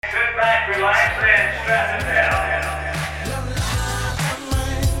back, relax, and strap it down.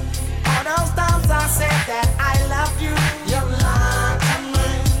 All those times I said that I love you, you lied to me.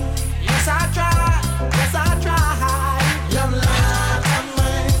 Yes, I tried. You lied to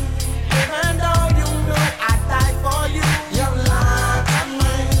me. Even though you knew I'd die for you, you lied to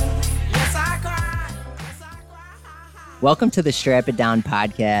me. Yes, I cried. Welcome to the Strap It Down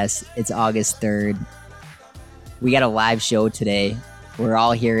podcast. It's August 3rd. We got a live show today. We're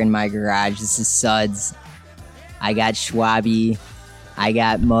all here in my garage. This is Suds. I got Schwabi. I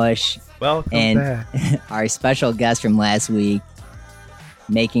got Mush. Welcome and back. Our special guest from last week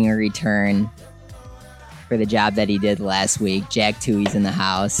making a return for the job that he did last week. Jack Toohey's in the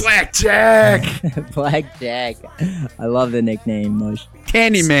house. Blackjack! Blackjack. I love the nickname, Mush.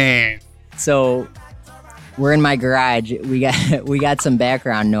 Candyman! So we're in my garage. We got some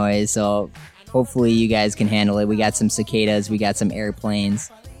background noise, so hopefully you guys can handle it. We got some cicadas, we got some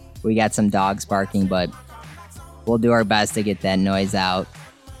airplanes, we got some dogs barking, but we'll do our best to get that noise out.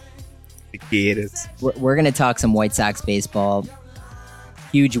 Cicadas. We're going to talk some White Sox baseball.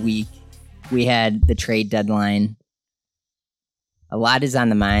 Huge week. We had the trade deadline. A lot is on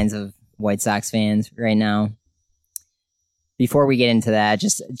the minds of White Sox fans right now. Before we get into that,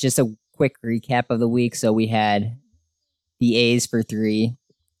 just a quick recap of the week. So we had the A's for 3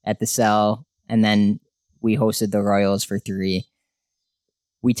 at the Cell, and then we hosted the Royals for 3.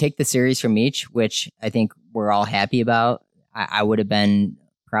 We take the series from each, which I think we're all happy about. I would have been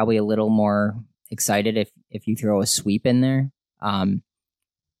probably a little more excited if you throw a sweep in there.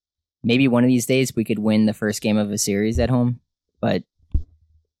 Maybe one of these days we could win the first game of a series at home, but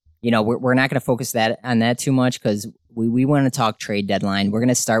we're not going to focus on that too much because we want to talk trade deadline. We're going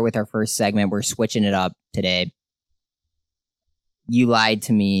to start with our first segment. We're switching it up today. You lied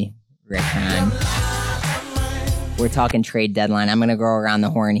to me, Rick Hahn. We're talking trade deadline. I'm going to go around the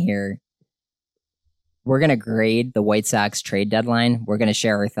horn here. We're going to grade the White Sox trade deadline. We're going to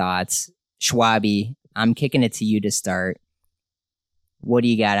share our thoughts. Schwabi, I'm kicking it to you to start. What do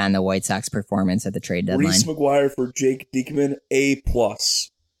you got on the White Sox performance at the trade deadline? Reese McGuire for Jake Diekman, A+.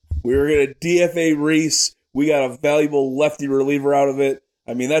 We were going to DFA Reese. We got a valuable lefty reliever out of it.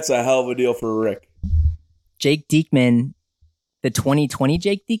 I mean, that's a hell of a deal for Rick. Jake Diekman, the 2020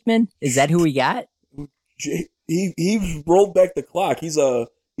 Jake Diekman? Is that who we got? He's rolled back the clock. He's a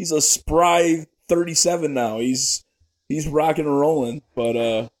spry 37 now. He's rocking and rolling, but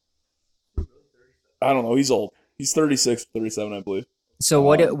I don't know. He's old. He's 36, 37, I believe. So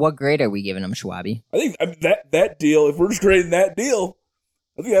what grade are we giving him, Schwabi? I think that deal, if we're just grading that deal,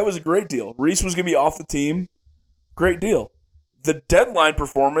 I think that was a great deal. Reese was going to be off the team. Great deal. The deadline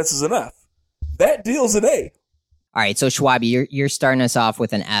performance is an F. That deal's an A. All right, so Schwabi, you're starting us off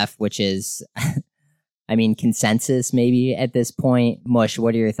with an F, which is, I mean, consensus maybe at this point. Mush,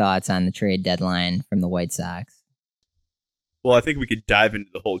 what are your thoughts on the trade deadline from the White Sox? Well, I think we could dive into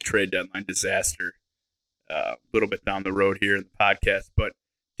the whole trade deadline disaster a little bit down the road here in the podcast. But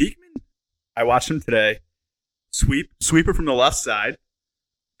Diekman, I watched him today. Sweeper from the left side.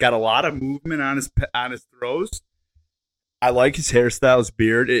 Got a lot of movement on his throws. I like his hairstyle, his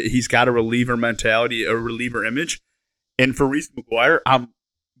beard. He's got a reliever mentality, a reliever image. And for Reese McGuire, I'm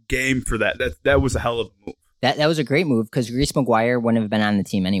game for that. That was a hell of a move. That was a great move because Reese McGuire wouldn't have been on the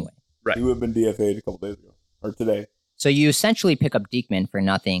team anyway. Right. He would have been DFA'd a couple days ago, or today. So you essentially pick up Diekman for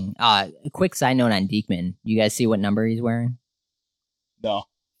nothing. A quick side note on Diekman. You guys see what number he's wearing? No.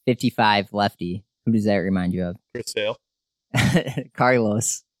 55 lefty. Who does that remind you of? Chris Sale.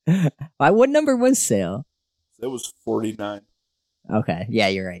 Carlos. What number was Sale? It was 49. Okay. Yeah,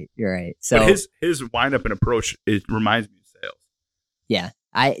 you're right. So but his windup and approach, it reminds me of Sale's. Yeah.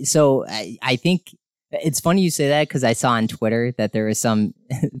 I think it's funny you say that because I saw on Twitter that there was some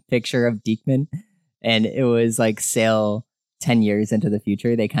picture of Diekman and it was like Sale 10 years into the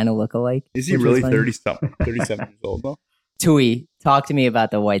future. They kind of look alike. Is he really 30-something, 37 years old though? Tui, talk to me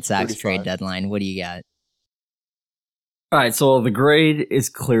about the White Sox 35. trade deadline. What do you got? All right, so the grade is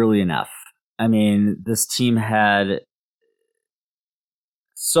clearly an F. I mean, this team had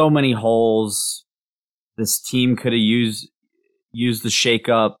so many holes. This team could have used the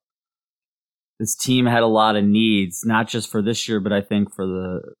shakeup. This team had a lot of needs, not just for this year, but I think for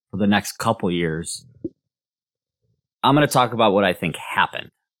the next couple years. I'm going to talk about what I think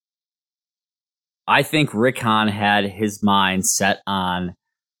happened. I think Rick Hahn had his mind set on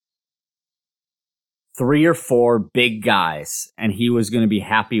 3 or 4 big guys, and he was going to be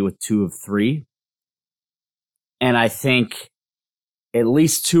happy with 2 of 3. And I think at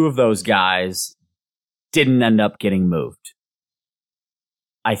least 2 of those guys didn't end up getting moved.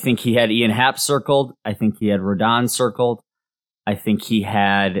 I think he had Ian Happ circled. I think he had Rodon circled. I think he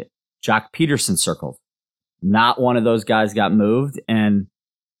had Jock Peterson circled. Not one of those guys got moved. And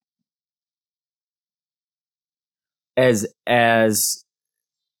as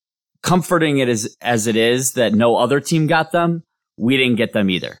comforting it is as it is that no other team got them, we didn't get them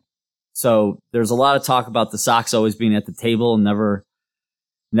either. So there's a lot of talk about the Sox always being at the table and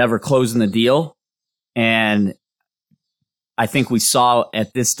never closing the deal. And I think we saw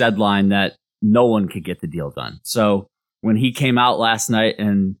at this deadline that no one could get the deal done. So when he came out last night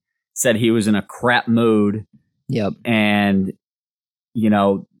and said he was in a crap mood, Yep. and, you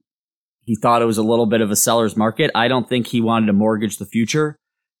know, he thought it was a little bit of a seller's market, I don't think he wanted to mortgage the future,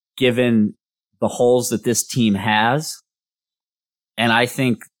 given the holes that this team has. And I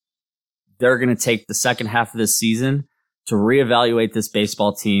think they're going to take the second half of this season to reevaluate this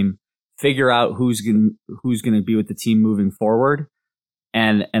baseball team, figure out who's going to be with the team moving forward,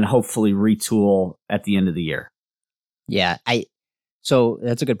 and hopefully retool at the end of the year. Yeah, so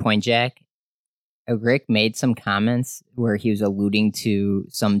that's a good point, Jack. Rick made some comments where he was alluding to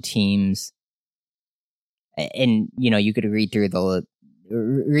some teams, and you could read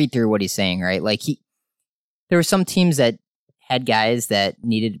through what he's saying, right? Like there were some teams that had guys that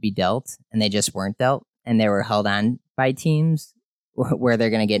needed to be dealt, and they just weren't dealt, and they were held on by teams where they're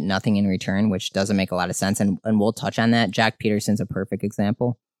going to get nothing in return, which doesn't make a lot of sense. And we'll touch on that. Jack Peterson's a perfect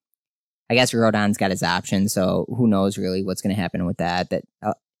example. I guess Rodon's got his option, so who knows really what's going to happen with that. That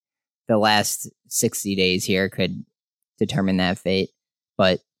the last 60 days here could determine that fate.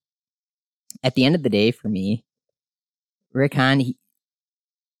 But at the end of the day, for me, Rick Hahn,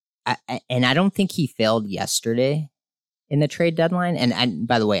 I don't think he failed yesterday in the trade deadline. And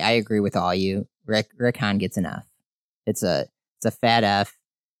by the way, I agree with all you. Rick Hahn gets an F. It's a fat F.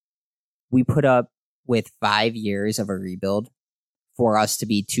 We put up with 5 years of a rebuild for us to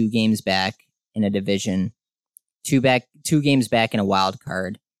be 2 games back in a division, 2 games back in a wild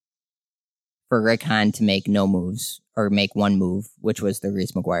card, for Rick Hahn to make no moves or make one move, which was the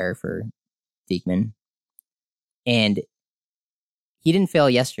Reese McGuire for Diekman. And he didn't fail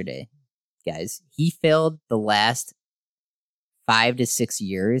yesterday, guys. He failed the last 5 to 6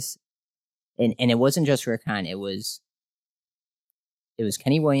 years. And it wasn't just Rick Hahn. It was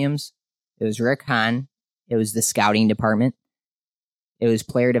Kenny Williams. It was Rick Hahn. It was the scouting department. It was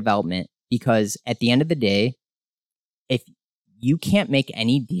player development. Because at the end of the day, if you can't make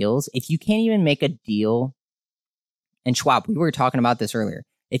any deals, if you can't even make a deal, and Schwab, we were talking about this earlier,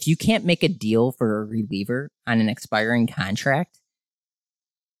 if you can't make a deal for a reliever on an expiring contract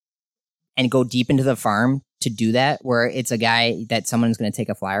and go deep into the farm to do that, where it's a guy that someone's going to take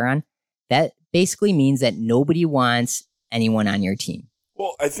a flyer on, that basically means that nobody wants anyone on your team.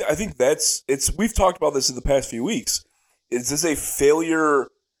 Well, I think we've talked about this in the past few weeks. Is this a failure?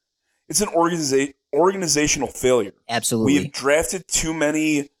 It's an organizational failure. Absolutely. We've drafted too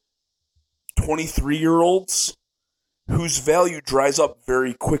many 23-year-olds whose value dries up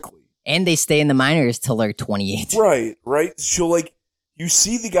very quickly. And they stay in the minors till they're 28. Right. So, you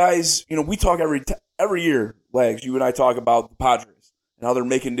see the guys, we talk every year, Lags, you and I talk about the Padres and how they're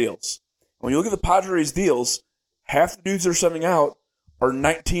making deals. When you look at the Padres deals, half the dudes they're sending out are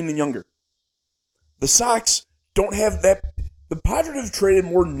 19 and younger. The Sox don't have that. The Padres have traded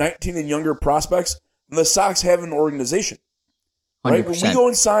more 19 and younger prospects than the Sox have in the organization. Right? 100%. When we go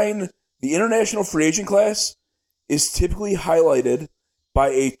and sign, the international free agent class is typically highlighted by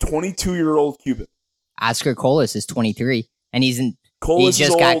a 22-year-old Cuban. Oscar Colas is 23, and he Colas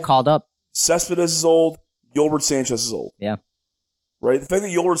just is got old. called up. Cespedes is old. Yolbert Sanchez is old. Yeah. Right? The fact that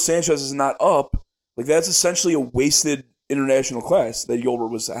Yolbert Sanchez is not up, that's essentially a wasted international class that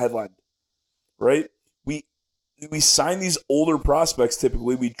Yolbert was headlined. Right? We sign these older prospects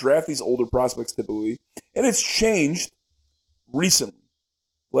typically. We draft these older prospects typically. And it's changed recently.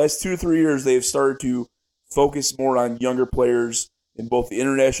 Last 2 to 3 years, they've started to focus more on younger players in both the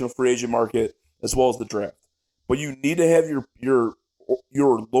international free agent market as well as the draft. But you need to have your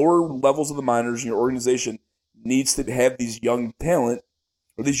lower levels of the minors, and your organization needs to have these young talent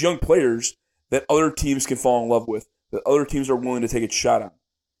or these young players that other teams can fall in love with, that other teams are willing to take a shot on.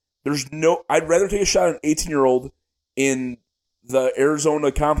 I'd rather take a shot at an 18-year-old in the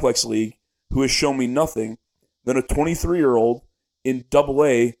Arizona Complex League who has shown me nothing than a 23-year-old in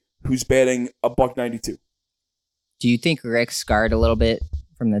Double-A who's batting $192. Do you think Rick's scarred a little bit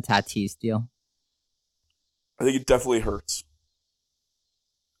from the Tatis deal? I think it definitely hurts.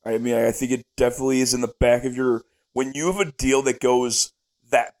 I think it definitely is in the back of when you have a deal that goes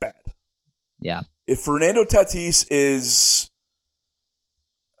that bad. Yeah. If Fernando Tatis is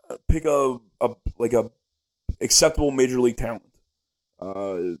pick a acceptable major league talent,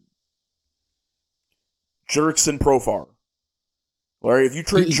 Jurickson Profar, All right, if you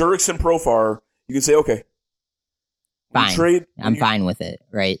trade Jurickson and Profar, you can say, okay. Fine. I'm fine with it,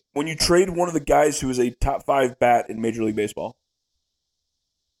 right? When you trade one of the guys who is a top 5 bat in Major League Baseball,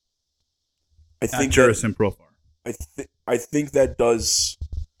 I think Jurickson and Profar. I think that does.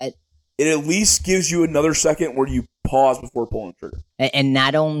 It at least gives you another second where you pause before pulling the trigger. And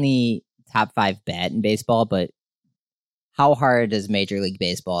not only top 5 bat in baseball, but how hard does Major League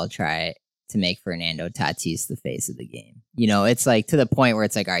Baseball try to make Fernando Tatis the face of the game? You know, it's like to the point where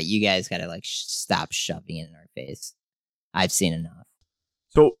it's like, all right, you guys got to like stop shoving it in our face. I've seen enough.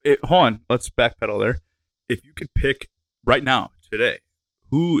 So, Hahn, let's backpedal there. If you could pick right now, today,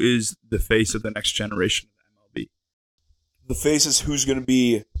 who is the face of the next generation of MLB? The face is who's going to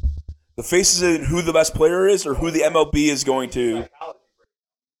be. The face is in who the best player is, or who the MLB is going to.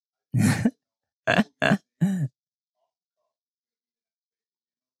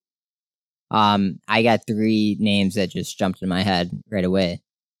 I got 3 names that just jumped in my head right away.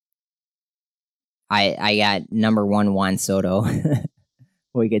 I got number 1, Juan Soto.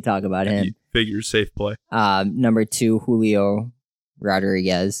 We could talk about him. Figure safe play. Number 2, Julio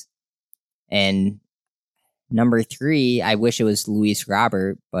Rodriguez. And number 3, I wish it was Luis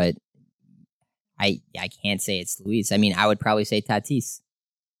Robert, but I can't say it's Luis. I mean, I would probably say Tatis.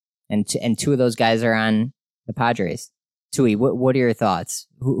 And 2 of those guys are on the Padres. Tui, what are your thoughts?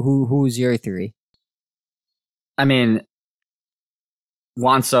 Who's your 3? I mean,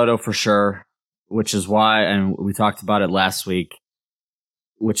 Juan Soto for sure, which is why, and we talked about it last week,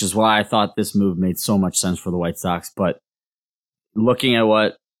 which is why I thought this move made so much sense for the White Sox. But looking at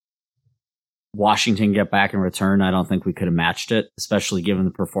what Washington get back in return, I don't think we could have matched it, especially given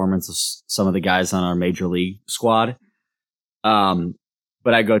the performance of some of the guys on our major league squad. But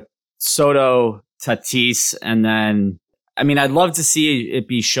I go Soto, Tatis, and then, I mean, I'd love to see it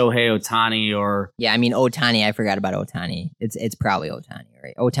be Shohei Ohtani or... Yeah, I mean, Ohtani, I forgot about Ohtani. It's probably Ohtani,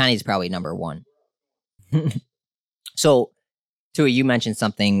 right? Ohtani's probably number 1. So, Tui, you mentioned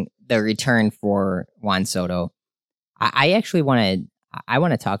something, the return for Juan Soto. I actually want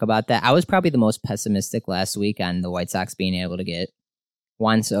to talk about that. I was probably the most pessimistic last week on the White Sox being able to get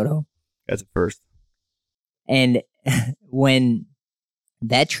Juan Soto. As a first. And when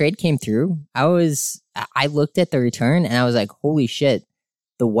that trade came through, I looked at the return and I was like, holy shit,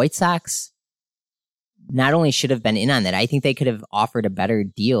 the White Sox not only should have been in on that, I think they could have offered a better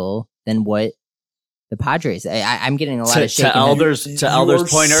deal than what the Padres. I'm getting a lot of shaking. To Elder's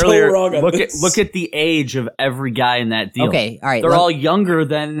point earlier, look at the age of every guy in that deal. Okay, all right. They're all younger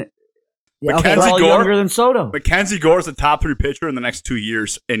than Mackenzie Soto. Mackenzie Gore's the top 3 pitcher in the next 2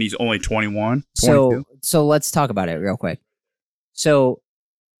 years, and he's only 21. 22. So let's talk about it real quick. So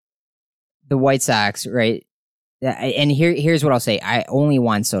the White Sox, right? And here's what I'll say. I only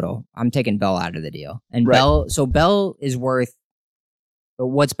want Soto. I'm taking Bell out of the deal. And right. Bell is worth,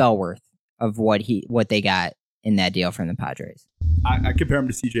 what's Bell worth of what they got in that deal from the Padres? I compare him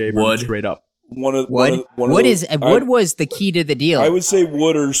to CJ Abrams straight up. Wood was the key to the deal. I would say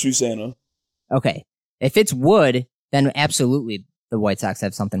Wood or Susana. Okay. If it's Wood, then absolutely the White Sox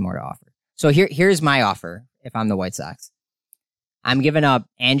have something more to offer. So here's my offer if I'm the White Sox. I'm giving up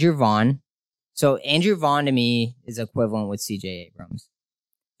Andrew Vaughn. So Andrew Vaughn to me is equivalent with CJ Abrams.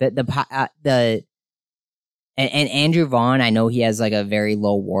 And Andrew Vaughn, I know he has like a very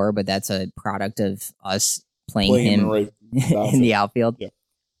low WAR, but that's a product of us playing him right in the outfield. Yeah.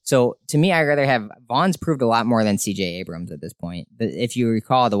 So to me, I'd rather have Vaughn's proved a lot more than CJ Abrams at this point. If you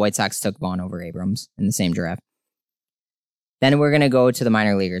recall, the White Sox took Vaughn over Abrams in the same draft. Then we're going to go to the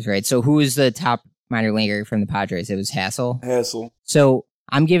minor leaguers, right? So who is the top minor leaguer from the Padres? It was Hassel. So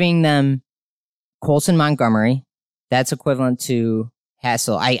I'm giving them Colson Montgomery. That's equivalent to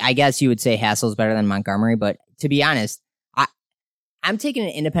Hassel. I guess you would say Hassel's better than Montgomery, but to be honest, I'm taking an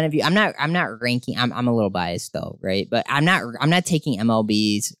independent view. I'm not ranking. I'm a little biased though, right? But I'm not taking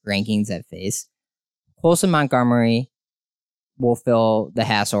MLB's rankings at face. Colson Montgomery will fill the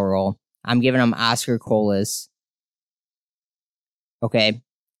Hassel role. I'm giving him Oscar Colas. Okay.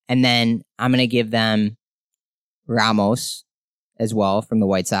 And then I'm going to give them Ramos as well from the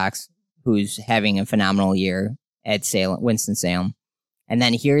White Sox, who's having a phenomenal year at Winston-Salem. And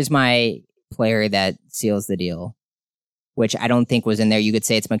then here's my player that seals the deal, which I don't think was in there. You could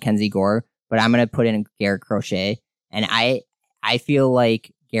say it's Mackenzie Gore, but I'm going to put in Garrett Crochet. And I feel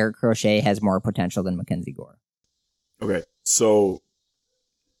like Garrett Crochet has more potential than Mackenzie Gore. Okay. So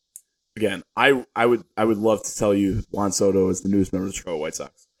again, I would love to tell you Juan Soto is the newest member of the Chicago White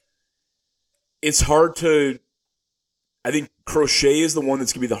Sox. It's hard to, I think Crochet is the one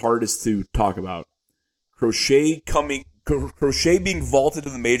that's going to be the hardest to talk about. Crochet being vaulted to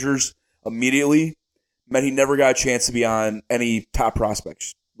the majors immediately meant he never got a chance to be on any top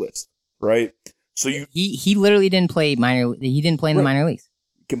prospects list, right? So he literally didn't play minor. He didn't play in the minor leagues.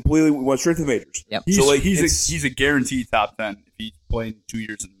 Completely went straight to the majors. Yep. He's a guaranteed top 10 if he's playing 2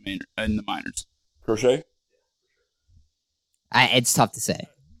 years in the minors. Crochet? It's tough to say.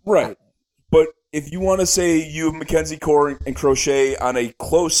 Right. But if you want to say you have Mackenzie Core and Crochet on a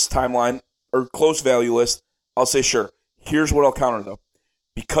close timeline or close value list, I'll say sure. Here's what I'll counter, though.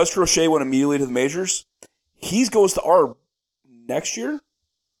 Because Crochet went immediately to the majors, he goes to ARB next year?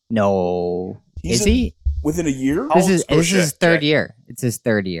 No. Is he? Within a year? This is his third year. It's his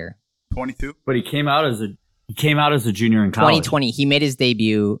third year. 22? But he came out as a junior in college. 2020. He made his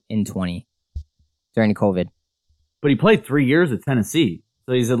debut in 20 during COVID. But he played 3 years at Tennessee.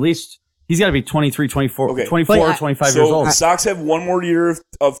 So he's got to be 23, 24, 24 or 25 years old. The Sox have one more year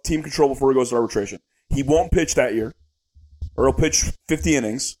of team control before he goes to arbitration. He won't pitch that year, or he'll pitch 50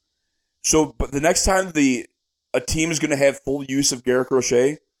 innings. So, but the next time a team is going to have full use of Garrett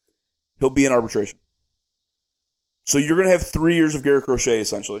Crochet, he'll be in arbitration. So you're going to have 3 years of Garrett Crochet,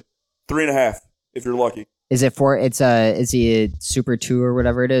 essentially. 3.5, if you're lucky. Is it is he a Super 2 or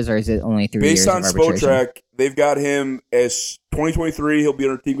whatever it is, or is it only 3 years of arbitration? Based on Spotrac, they've got him as 2023, he'll be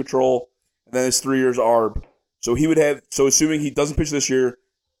under team control, and then it's 3 years ARB. So he would have, assuming he doesn't pitch this year,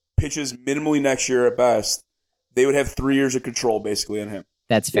 pitches minimally next year at best, they would have 3 years of control basically on him.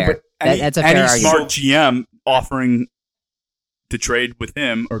 That's fair. Yeah, that's a fair argument. Smart GM offering to trade with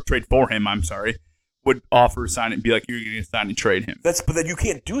him, or trade for him, I'm sorry, would offer sign it and be like, you're going to sign and trade him. But then you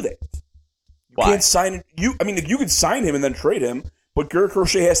can't do that. Why? Can't sign you can sign him and then trade him, but Garrett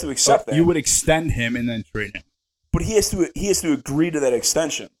Crochet has to accept that. You would extend him and then trade him. But he has to agree to that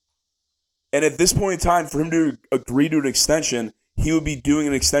extension. And at this point in time, for him to agree to an extension, he would be doing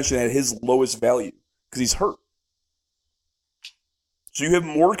an extension at his lowest value because he's hurt. So you have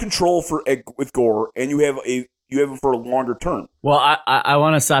more control with Gore, and you have it for a longer term. Well, I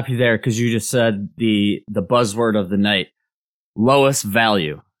want to stop you there because you just said the buzzword of the night, lowest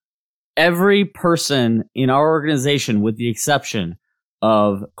value. Every person in our organization, with the exception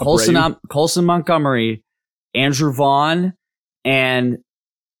of Colson Montgomery, Andrew Vaughn, and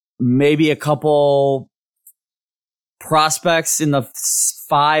maybe a couple prospects in the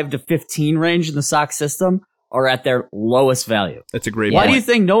 5 to 15 range in the Sox system, are at their lowest value. That's a great Why point. do you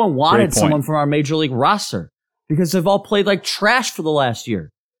think no one wanted someone from our major league roster? Because they've all played like trash for the last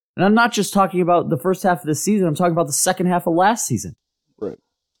year. And I'm not just talking about the first half of the season. I'm talking about the second half of last season. Right.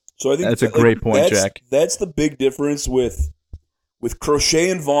 So I think that's a great point, Jack. That's the big difference with Crochet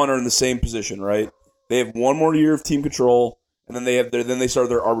and Vaughn are in the same position, right? They have one more year of team control, and then they start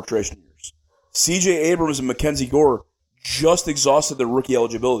their arbitration years. C.J. Abrams and Mackenzie Gore just exhausted their rookie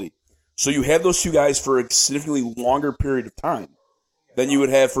eligibility. So you have those two guys for a significantly longer period of time than you would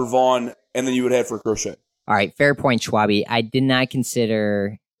have for Vaughn and then you would have for Crochet. All right, fair point, Schwabi. I did not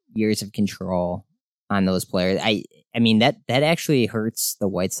consider years of control on those players. I mean, that actually hurts the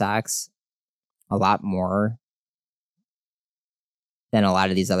White Sox a lot more than a lot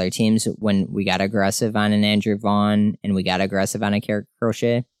of these other teams when we got aggressive on an Andrew Vaughn and we got aggressive on a Garrett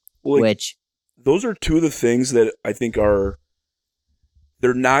Crochet, which... Those are two of the things that I think they're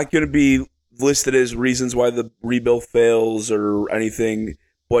not going to be listed as reasons why the rebuild fails or anything,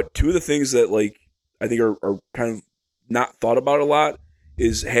 but two of the things that I think are kind of not thought about a lot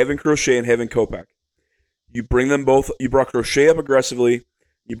is having Crochet and having Kopech. You bring them both. You brought Crochet up aggressively.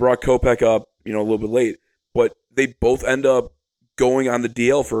 You brought Kopech up, a little bit late, but they both end up going on the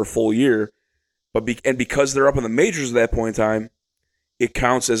DL for a full year. But because they're up in the majors at that point in time, it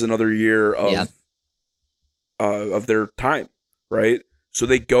counts as another year of their time, right? So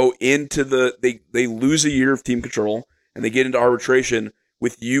they go into they lose a year of team control and they get into arbitration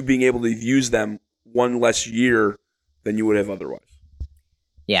with you being able to use them one less year than you would have otherwise.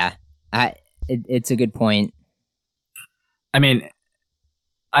 Yeah, it's a good point. I mean,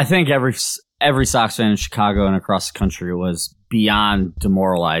 I think every Sox fan in Chicago and across the country was beyond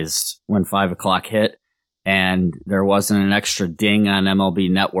demoralized when 5 o'clock hit and there wasn't an extra ding on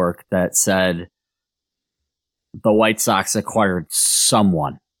MLB Network that said the White Sox acquired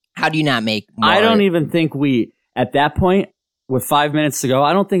someone. How do you not make more? I don't even think at that point, with 5 minutes to go,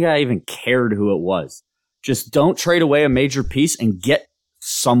 I don't think I even cared who it was. Just don't trade away a major piece and get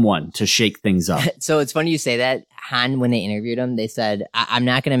someone to shake things up. So it's funny you say that. Hahn, when they interviewed him, they said, I'm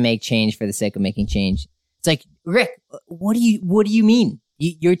not going to make change for the sake of making change. It's like, Rick, what do you mean?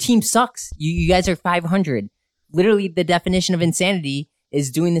 Your team sucks. You guys are 500. Literally, the definition of insanity is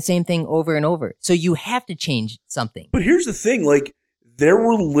doing the same thing over and over. So you have to change something. But here's the thing, there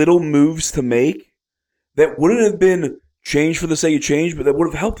were little moves to make that wouldn't have been change for the sake of change, but that would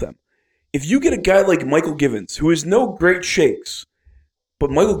have helped them. if you get a guy like Michael Givens, who is no great shakes,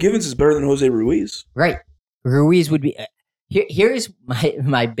 but Michael Givens is better than Jose Ruiz. Right. Ruiz would be. Here's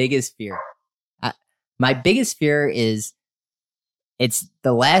my biggest fear. My biggest fear is it's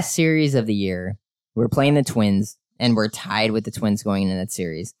the last series of the year. We're playing the Twins, and we're tied with the Twins going into that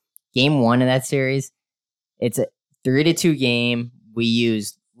series. Game 1 of that series, it's a 3-2 game. We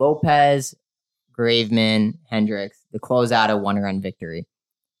used Lopez, Graveman, Hendricks to close out a 1-run victory.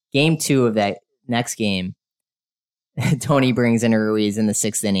 Game 2 of that next game, Tony brings in a Ruiz in the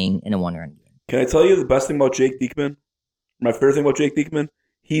 6th inning in a 1-run game. Can I tell you the best thing about Jake Diekman? My favorite thing about Jake Diekman?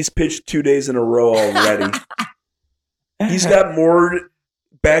 He's pitched 2 days in a row already. He's got more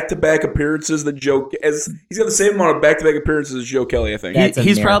back-to-back appearances than he's got the same amount of back-to-back appearances as Joe Kelly, I think.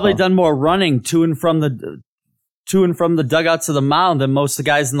 He's probably done more running to and from the dugouts of the mound than most of the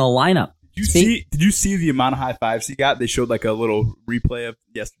guys in the lineup. Did you see the amount of high fives he got? They showed like a little replay of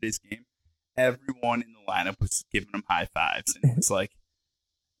yesterday's game. Everyone in the lineup was giving him high fives, and it was like,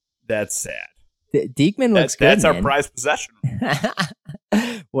 that's sad. Diekman looks good. That's our prized possession.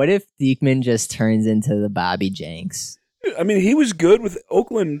 What if Diekman just turns into the Bobby Jenks? I mean, he was good with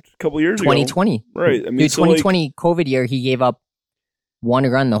Oakland a couple years 2020. ago. Right. I mean, Dude, 2020 COVID year, he gave up 1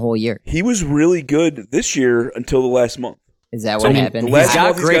 run the whole year. He was really good this year until the last month. Is that what happened? The last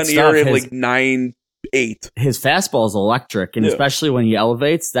month he's got he's got an ERA at like 9.8. His fastball is electric, and especially when he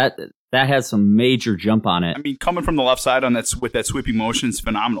elevates, that has some major jump on it. I mean, coming from the left side on that with that sweeping motion is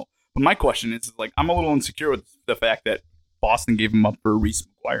phenomenal. But my question is, like, I'm a little insecure with the fact that Boston gave him up for Reese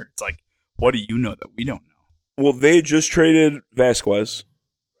McGuire. It's like, what do you know that we don't know? Well, they just traded Vasquez,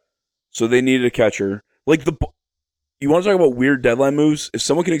 so they needed a catcher. Like you want to talk about weird deadline moves? If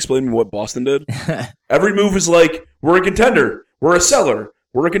someone can explain to me what Boston did, every move is like, we're a contender, we're a seller,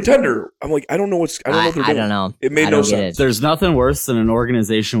 we're a contender. I'm like, I don't know what they're doing. I don't know. It made no sense. There's nothing worse than an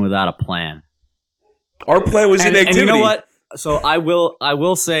organization without a plan. Our plan was inactivity. And you know what? So I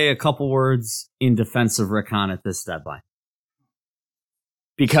will say a couple words in defense of Rick Hahn at this deadline.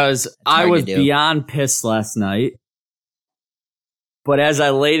 Because I was beyond pissed last night. But as I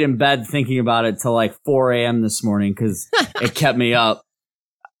laid in bed thinking about it till like 4 a.m. this morning, because it kept me up,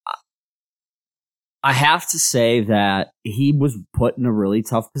 I have to say that he was put in a really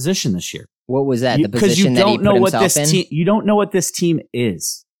tough position this year. What was that? The position that he put himself in? You don't know what this team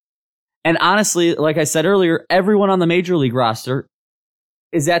is. And honestly, like I said earlier, everyone on the Major League roster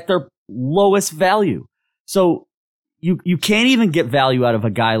is at their lowest value. So you can't even get value out of a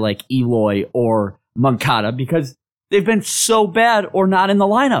guy like Eloy or Moncada because they've been so bad or not in the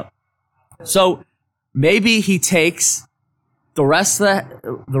lineup. So maybe he takes the rest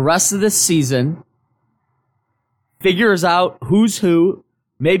of this season, figures out who's who.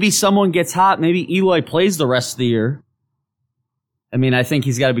 Maybe someone gets hot. Maybe Eloy plays the rest of the year. I mean, I think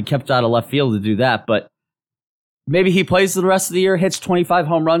he's got to be kept out of left field to do that, but maybe he plays the rest of the year, hits 25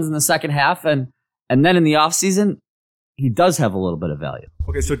 home runs in the second half, and then in the offseason, he does have a little bit of value.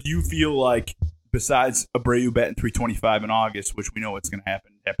 Okay, so do you feel like, besides Abreu batting 325 in August, which we know what's going to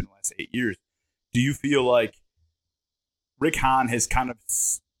happen in the last 8 years, do you feel like Rick Hahn has kind of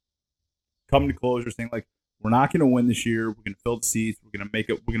come to closure saying, like, we're not going to win this year, we're going to fill the seats, we're going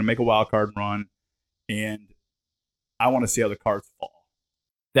to make a wild card run, and I want to see how the cards fall.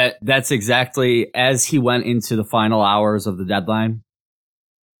 That's exactly as he went into the final hours of the deadline.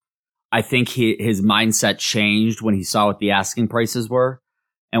 I think his mindset changed when he saw what the asking prices were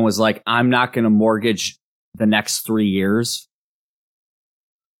and was like, I'm not going to mortgage the next 3 years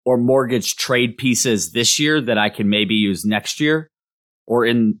or mortgage trade pieces this year that I can maybe use next year or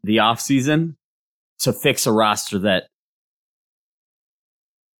in the offseason to fix a roster that,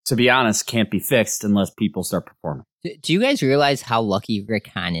 to be honest, can't be fixed unless people start performing. Do you guys realize how lucky Rick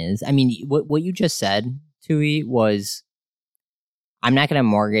Hahn is? I mean, what you just said, Tui, was I'm not going to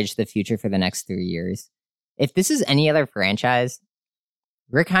mortgage the future for the next 3 years. If this is any other franchise,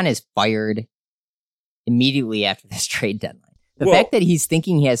 Rick Hahn is fired immediately after this trade deadline. The fact that he's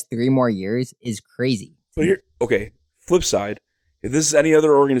thinking he has 3 more years is crazy. So here, okay, flip side. If this is any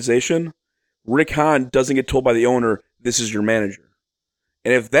other organization, Rick Hahn doesn't get told by the owner, this is your manager.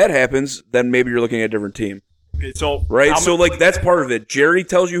 And if that happens, then maybe you're looking at a different team. Okay, so right? So, like, that's part of it. Jerry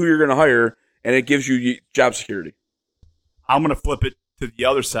tells you who you're going to hire, and it gives you job security. I'm going to flip it to the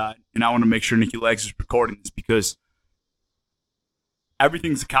other side, and I want to make sure Nikki Legs is recording this because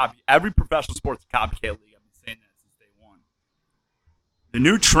everything's a copy. Every professional sports is a copycat league. I've been saying that since day one. The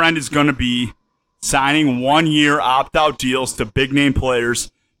new trend is going to be signing 1-year opt-out deals to big-name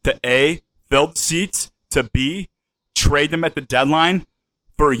players to A, fill the seats, to B, trade them at the deadline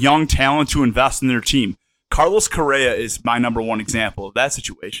for young talent to invest in their team. Carlos Correa is my number one example of that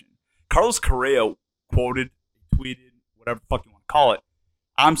situation. Carlos Correa quoted, tweeted, whatever the fuck you want to call it,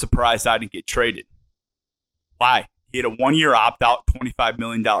 I'm surprised I didn't get traded. Why? He had a 1-year opt-out, $25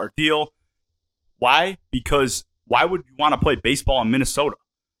 million deal. Why? Because why would you want to play baseball in Minnesota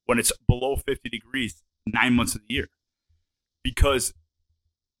when it's below 50 degrees 9 months of the year? Because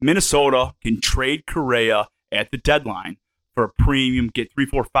Minnesota can trade Correa at the deadline for a premium, get 3,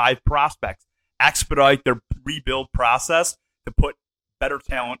 4, 5 prospects, expedite their rebuild process to put better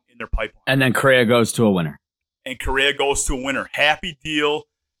talent in their pipeline. And then Correa goes to a winner. And Correa goes to a winner. Happy deal.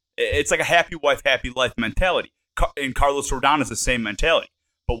 It's like a happy wife, happy life mentality. And Carlos Rodon is the same mentality.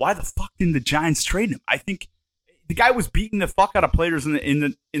 But why the fuck didn't the Giants trade him? I think the guy was beating the fuck out of players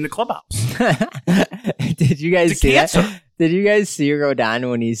in the clubhouse. Did you guys see that? Did you guys see Rodon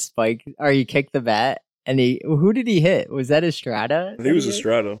when he spiked or he kicked the bat? And who did he hit? Was that Estrada? I think it was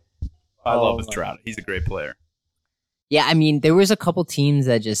Estrada. I love Estrada. He's a great player. Yeah, I mean, there was a couple teams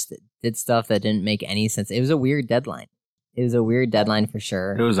that just did stuff that didn't make any sense. It was a weird deadline. It was a weird deadline for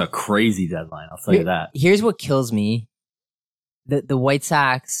sure. It was a crazy deadline, I'll tell you that. Here's what kills me. The White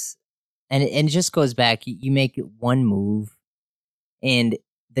Sox, and it just goes back, you make one move, and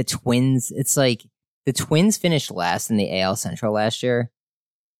the Twins, it's like the Twins finished last in the AL Central last year,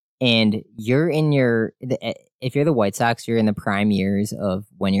 and you're in if you're the White Sox, you're in the prime years of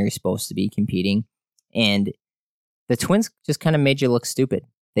when you're supposed to be competing, and the Twins just kind of made you look stupid.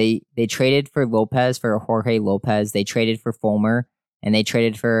 They traded for Lopez, for Jorge Lopez. They traded for Fulmer, and they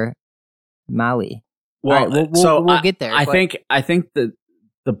traded for Mali. Well, right, we'll get there. I think that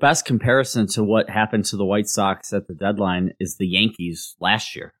the best comparison to what happened to the White Sox at the deadline is the Yankees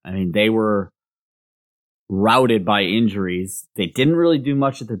last year. I mean, they were routed by injuries. They didn't really do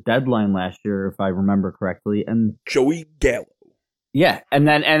much at the deadline last year, if I remember correctly. And Joey Gallo. Yeah, and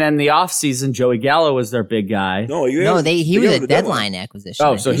then the offseason, Joey Gallo was their big guy. He was a deadline acquisition.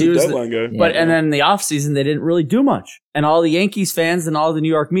 Oh, so he was a deadline guy. But and then the offseason, they didn't really do much. And all the Yankees fans and all the New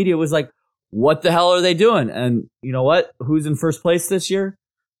York media was like, what the hell are they doing? And you know what? Who's in first place this year?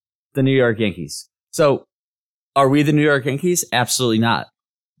 The New York Yankees. So are we the New York Yankees? Absolutely not.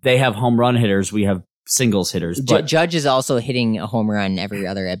 They have home run hitters. We have singles hitters. But Judge is also hitting a home run every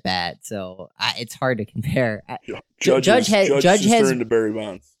other at bat, so it's hard to compare. Judge has turned to Barry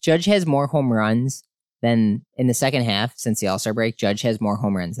Bonds. Judge has more home runs than in the second half since the All-Star break. Judge has more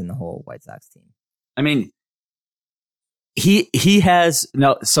home runs than the whole White Sox team. I mean, he has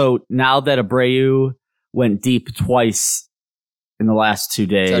no. So now that Abreu went deep twice in the last 2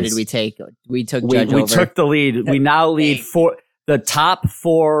 days, so did we take? We took Judge over. We took the lead. We now lead for the top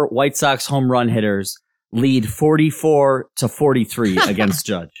 4 White Sox home run hitters lead 44-43 against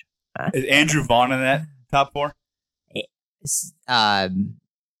Judge. Is Andrew Vaughn in that top 4?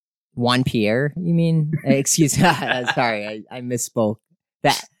 Juan Pierre, you mean? Excuse me. Sorry, I misspoke.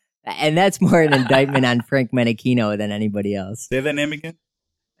 And that's more an indictment on Frank Menachino than anybody else. Say that name again.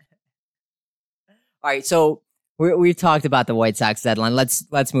 All right, so we've talked about the White Sox deadline.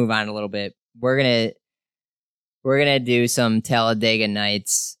 Let's move on a little bit. We're gonna do some Talladega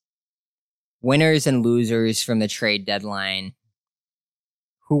Nights winners and losers from the trade deadline.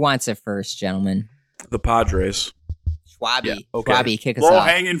 Who wants it first, gentlemen? The Padres. Schwabi. Yeah, okay. Schwabi, kick us off. off.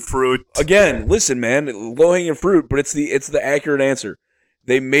 Low-hanging fruit. Again, listen, man. Low-hanging fruit, but it's the accurate answer.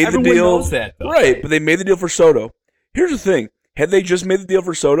 They made Everyone the deal. Knows that, though. Right, but they made the deal for Soto. Here's the thing. Had they just made the deal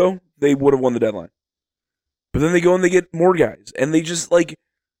for Soto, they would have won the deadline. But then they go and they get more guys. And they just,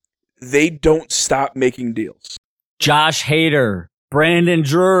 they don't stop making deals. Josh Hader, Brandon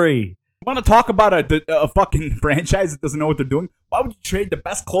Drury. You want to talk about a fucking franchise that doesn't know what they're doing? Why would you trade the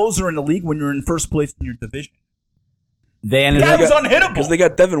best closer in the league when you're in first place in your division? They ended That up was unhittable. Because they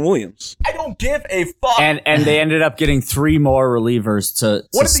got Devin Williams. I don't give a fuck. And they ended up getting 3 more relievers to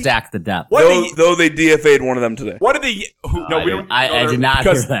stack the depth. Though they DFA'd one of them today. What are the? I did not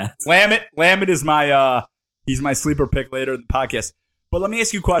hear that. Lamet is my he's my sleeper pick later in the podcast. But let me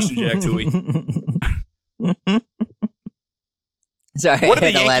ask you a question, Jack Tui. Sorry, what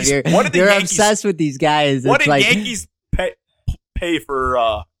did the Yankees? You're obsessed with these guys. What did Yankees pay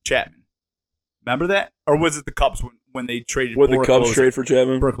for Chapman? Remember that, or was it the Cubs when they traded? What the Cubs trade for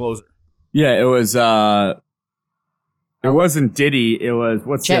Chapman? For a closer. Yeah, it was. It wasn't Diddy. It was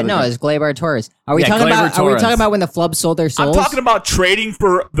what's the other no, guy? it was Gleyber Torres. Are we talking about? Torres. Are we talking about when the Flubs sold their souls? I'm talking about trading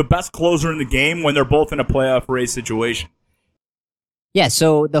for the best closer in the game when they're both in a playoff race situation. Yeah,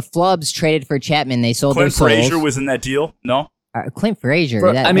 so the Flubs traded for Chapman. They sold Clint their souls. Frazier was in that deal. No. Clint Frazier.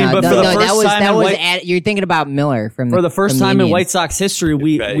 For the first you're thinking about Miller from the first time in White Sox history.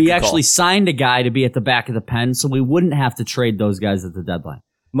 We actually signed a guy to be at the back of the pen, so we wouldn't have to trade those guys at the deadline.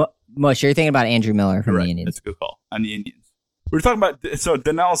 Mush, you're thinking about Andrew Miller from the Indians. That's a good call on the Indians. We were talking about so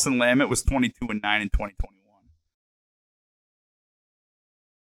Dinelson Lamet was 22-9 in 2021.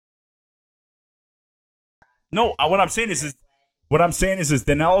 No, what I'm saying is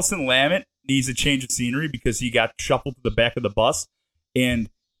Dinelson Lamet needs a change of scenery because he got shuffled to the back of the bus, and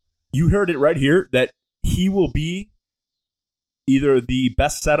you heard it right here that he will be either the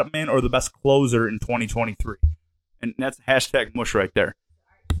best setup man or the best closer in 2023, and that's hashtag Mush right there.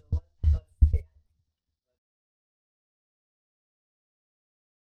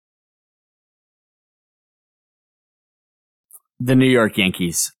 The New York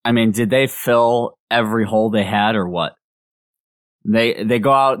Yankees. I mean, did they fill every hole they had or what? They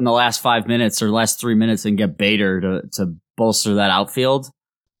go out in the last 5 minutes or last 3 minutes and get Bader to bolster that outfield.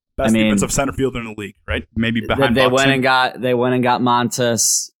 Best defensive center fielder in the league, right? Maybe behind they Buxton. went and got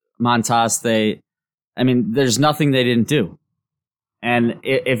Montas. There's nothing they didn't do. And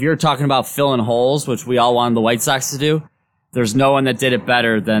if you're talking about filling holes, which we all wanted the White Sox to do, there's no one that did it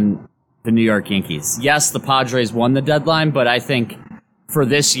better than the New York Yankees. Yes, the Padres won the deadline, but I think for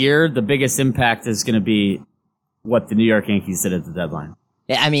this year, the biggest impact is going to be what the New York Yankees did at the deadline.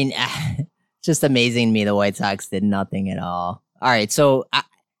 Yeah, I mean, just amazing to me the White Sox did nothing at all. All right, so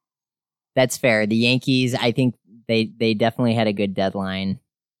that's fair. The Yankees, I think they definitely had a good deadline.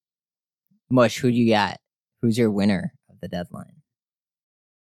 Mush, who do you got? Who's your winner of the deadline?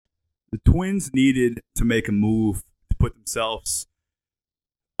 The Twins needed to make a move to put themselves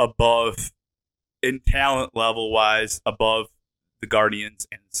above, in talent level wise, above the Guardians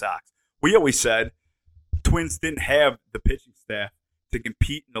and the Sox. We always said Twins didn't have the pitching staff to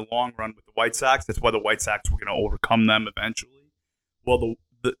compete in the long run with the White Sox. That's why the White Sox were going to overcome them eventually. Well,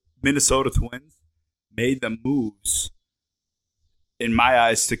 the Minnesota Twins made the moves, in my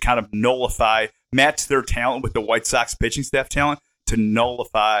eyes, to kind of match their talent with the White Sox pitching staff talent to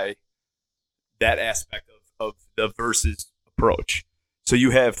nullify that aspect of the versus approach. So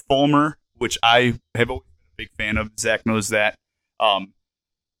you have Fulmer, which I have always been a big fan of. Zach knows that.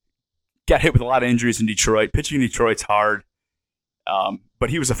 Got hit with a lot of injuries in Detroit. Pitching in Detroit's hard.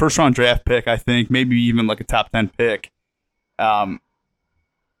 But he was a first-round draft pick, I think, maybe even like a top 10 pick.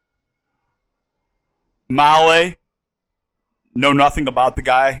 Male, know nothing about the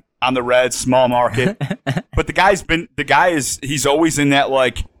guy on the Reds, small market. But he's always in that,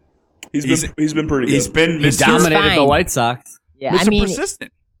 like, He's been pretty good. He dominated the White Sox. Yeah, Mr.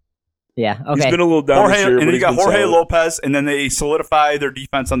 Persistent. Yeah, okay. He's been a little down this year, and then you got he's been Jorge solid. Lopez, and then they solidify their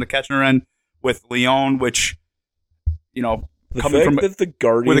defense on the catcher end with Leon, which, coming from that the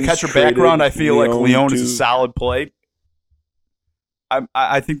Guardians with a catcher traded background, I feel like Leon is a to- solid play.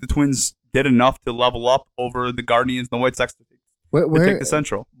 I think the Twins did enough to level up over the Guardians and the White Sox to take the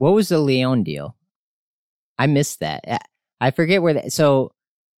Central. What was the Leon deal? I missed that. I forget where that. So,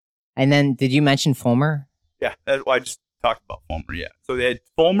 and then did you mention Fulmer? Yeah, that's why I just talked about Fulmer. Yeah, so they had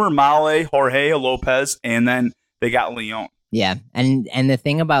Fulmer, Male, Jorge Lopez, and then they got Leon. Yeah, and the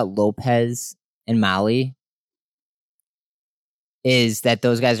thing about Lopez and Mali is that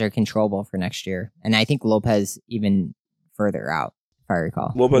those guys are controllable for next year, and I think Lopez even further out, if I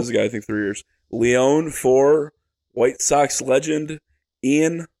recall. Lopez is a guy, I think, 3 years. Leon for White Sox legend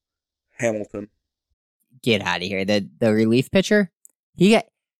Ian Hamilton. Get out of here. The relief pitcher,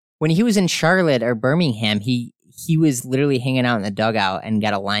 when he was in Charlotte or Birmingham, he was literally hanging out in the dugout and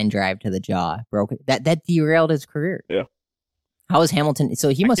got a line drive to the jaw. Broke it. That derailed his career. Yeah. How was Hamilton? So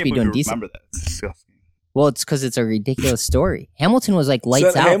he must be doing decent. Remember that? It's disgusting. Well, it's because it's a ridiculous story. Hamilton was like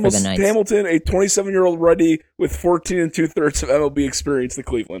lights out for the Knights. Hamilton, a 27-year-old ready with 14 2/3 of MLB experience to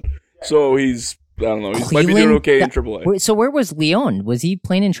Cleveland. So he's, I don't know, he might be doing okay in AAA. So where was Leon? Was he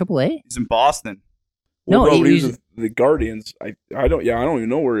playing in AAA? He's in Boston. Well, No, but he he was was- with the Guardians. I don't even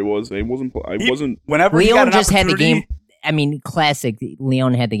know where he was. He wasn't. Whenever he got Leon an just had the opportunity- game. I mean, classic.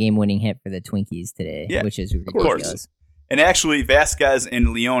 Leon had the game-winning hit for the Twinkies today, Yeah, which is of ridiculous. course. And actually, Vasquez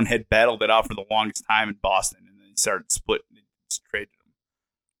and Leon had battled it out for the longest time in Boston, and then he started splitting and traded them.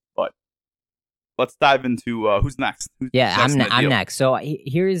 But let's dive into who's next. I'm in the deal? next. So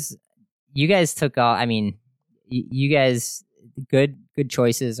here's you guys took all. I mean, you guys good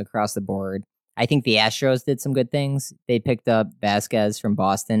choices across the board. I think the Astros did some good things. They picked up Vasquez from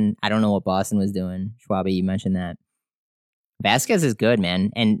Boston. I don't know what Boston was doing. Schwabe, you mentioned that. Vasquez is good,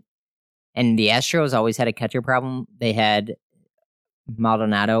 man, and the Astros always had a catcher problem. They had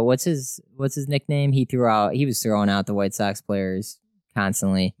Maldonado. What's his nickname? He was throwing out the White Sox players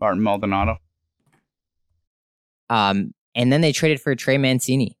constantly. Martin Maldonado. And then they traded for Trey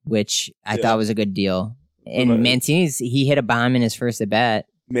Mancini, which I thought was a good deal. And he hit a bomb in his first at bat.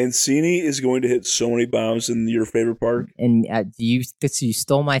 Mancini is going to hit so many bombs in your favorite park. And you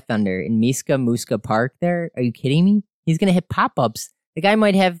stole my thunder in Muska Park. There, are you kidding me? He's going to hit pop-ups. The guy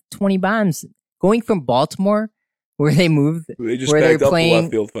might have 20 bombs. Going from Baltimore, where they moved, They just where they're backed up the playing.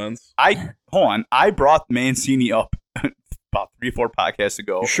 left field fence. I brought Mancini up about 3-4 podcasts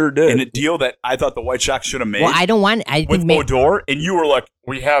ago. You sure did. In a deal that I thought the White Sox should have made. Well, I don't want. I with think Odor, and you were like,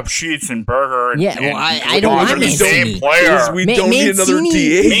 "We have Sheets and Berger." And, Yeah, well, I don't Odor's want the same Mancini. player. We don't need another Mancini DH.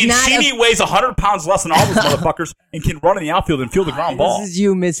 is not Mancini weighs 100 pounds less than all those motherfuckers and can run in the outfield and field the ground ball. This is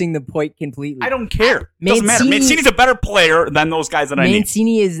you missing the point completely. I don't care. Doesn't matter. Mancini's a better player than those guys that I need.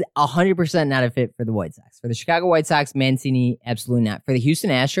 Mancini is 100% not a fit for the White Sox. For the Chicago White Sox, Mancini, absolutely not. For the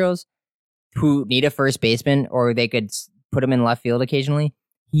Houston Astros, who need a first baseman, or they could put him in left field occasionally,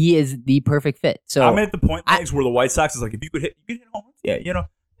 he is the perfect fit. So I'm at the point where the White Sox is like, if you could hit home runs,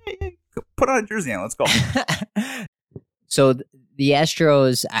 hey, put on a jersey on, let's go. So the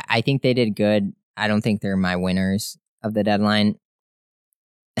Astros, I think they did good. I don't think they're my winners of the deadline.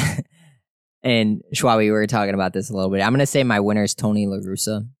 And Schwab, we were talking about this a little bit. I'm going to say my winner is Tony La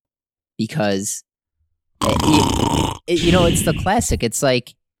Russa because, it's the classic. It's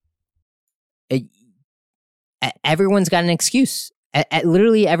like everyone's got an excuse.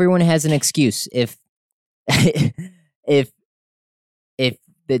 Literally everyone has an excuse. If the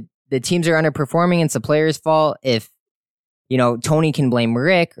teams are underperforming, it's the player's fault. If Tony can blame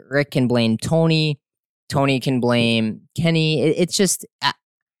Rick can blame Tony can blame Kenny. It's just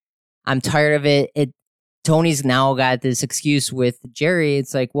I'm tired of it. Tony's now got this excuse with Jerry.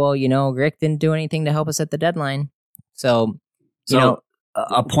 It's like, well, Rick didn't do anything to help us at the deadline. So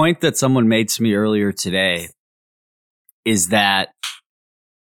a point that someone made to me earlier today is that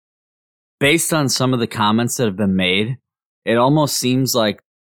based on some of the comments that have been made, it almost seems like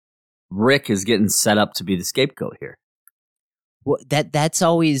Rick is getting set up to be the scapegoat here. Well, that's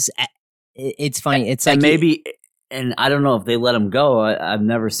always. It's funny. It's like and I don't know if they let him go. I've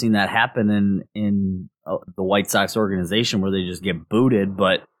never seen that happen in the White Sox organization where they just get booted.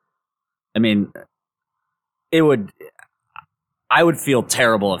 But I mean, I would feel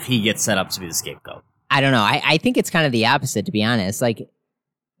terrible if he gets set up to be the scapegoat. I don't know. I think it's kind of the opposite, to be honest. Like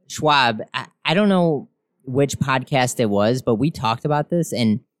Schwab, I don't know which podcast it was, but we talked about this,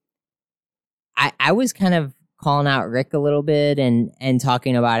 and I was kind of calling out Rick a little bit and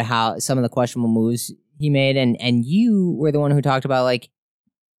talking about how some of the questionable moves he made, and you were the one who talked about like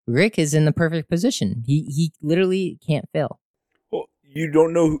Rick is in the perfect position. He literally can't fail. Well, you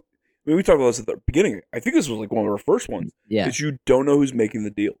don't know. We talked about this at the beginning. I think this was like one of our first ones. Yeah, is you don't know who's making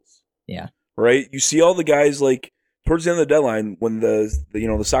the deals. Yeah, right. You see all the guys like towards the end of the deadline when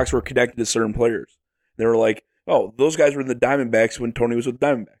the Sox were connected to certain players. They were like, oh, those guys were in the Diamondbacks when Tony was with the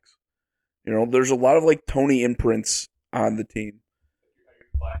Diamondbacks. There's a lot of like Tony imprints on the team.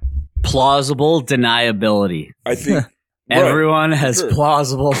 Plausible deniability. I think everyone has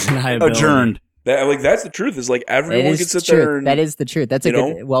plausible deniability. Adjourned. That's the truth. Is like everyone can sit there. And, that is the truth. That's a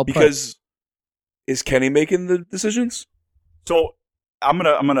good well put. Because is Kenny making the decisions? So I'm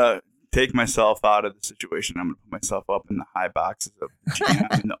gonna take myself out of the situation. I'm gonna put myself up in the high boxes of the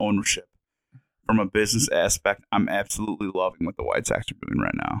GM and the ownership. From a business aspect, I'm absolutely loving what the White Sox are doing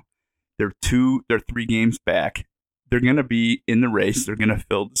right now. They're 3 games back. They're going to be in the race. They're going to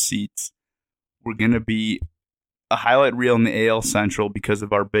fill the seats. We're going to be a highlight reel in the AL Central because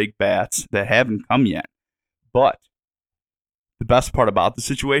of our big bats that haven't come yet. But the best part about the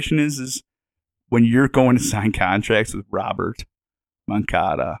situation is when you're going to sign contracts with Robert,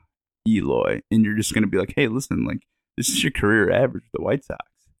 Moncada, Eloy, and you're just going to be like, hey, listen, like this is your career average with the White Sox.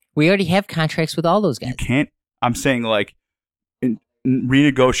 We already have contracts with all those guys. You can't. I'm saying like in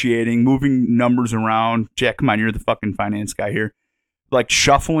renegotiating, moving numbers around. Jack, come on, you're the fucking finance guy here. Like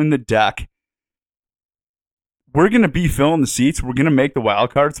shuffling the deck. We're going to be filling the seats. We're going to make the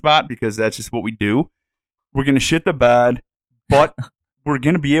wild card spot because that's just what we do. We're going to shit the bed, but we're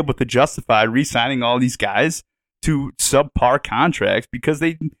going to be able to justify re-signing all these guys to subpar contracts because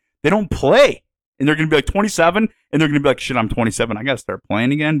they don't play. And they're going to be like 27, and they're going to be like, shit, I'm 27. I got to start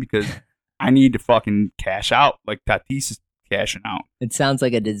playing again because I need to fucking cash out like Tatis is cashing out. It sounds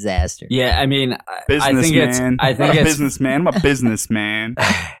like a disaster. Yeah, I mean, I'm a businessman. I'm a businessman.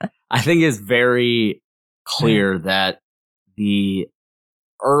 I think it's very clear that the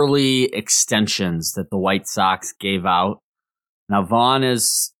early extensions that the White Sox gave out, now Vaughn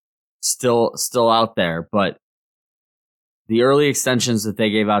is still out there, but the early extensions that they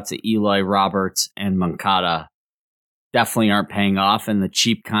gave out to Eloy, Roberts, and Moncada definitely aren't paying off, and the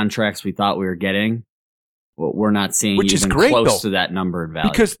cheap contracts we thought we were getting, well, we're not seeing which even is great, close though, to that number in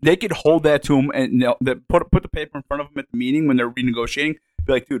value. because they could hold that to them and put the paper in front of them at the meeting when they're renegotiating.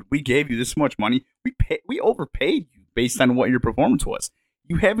 Be like, dude, we gave you this much money. We overpaid you based on what your performance was.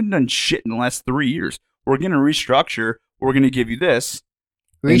 You haven't done shit in the last 3 years. we're going to restructure. We're going to give you this.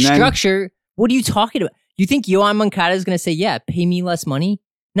 Restructure? What are you talking about? You think Yohan Moncada is going to say, yeah, pay me less money?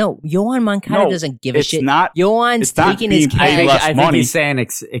 No, Yohan Moncada doesn't give a shit. Yohan's taking his cash. I think he's saying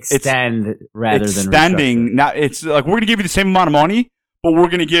extend rather than extending. Now it's like we're going to give you the same amount of money, but we're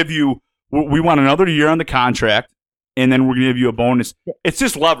going to give you. We want another year on the contract, and then we're going to give you a bonus. It's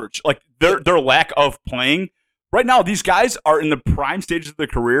just leverage. Like their lack of playing right now. These guys are in the prime stages of their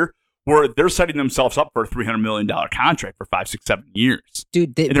career where they're setting themselves up for a $300 million contract for 5, 6, 7 years.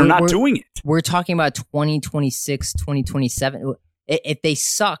 Dude, and they're not doing it. We're talking about 2026, 2027. If they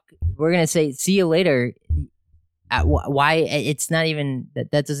suck, we're going to say, see you later. Why? It's not even,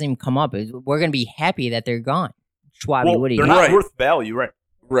 that doesn't even come up. We're going to be happy that they're gone. Schwabi, what do you They're not worth value, right?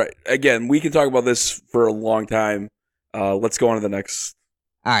 Right. Again, we can talk about this for a long time. Let's go on to the next.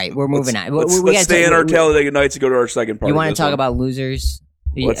 All right, we're moving on. Let's stay in our Talladega Nights and go to our second part. You want to talk about losers?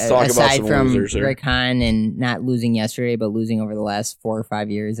 Let's talk about some losers. Aside from Rick Hahn and not losing yesterday, but losing over the last 4 or 5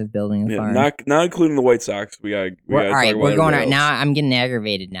 years of building a farm. Not including the White Sox. All right, we're going on now. I'm getting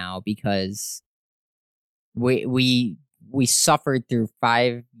aggravated now because we suffered through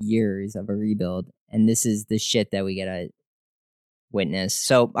 5 years of a rebuild, and this is the shit that we gotta witness.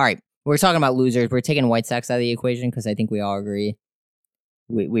 So, all right, we're talking about losers. We're taking White Sox out of the equation because I think we all agree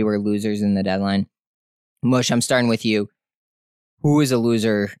we were losers in the deadline. Mush, I'm starting with you. Who is a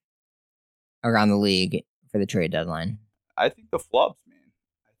loser around the league for the trade deadline? I think the Flubs, man.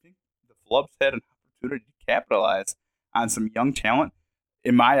 I think the Flubs had an opportunity to capitalize on some young talent.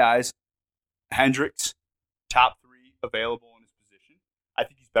 In my eyes, Hendricks, top 3 available in his position. I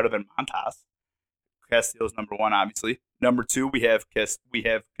think he's better than Montas. Castillo's number 1, obviously. Number 2, we have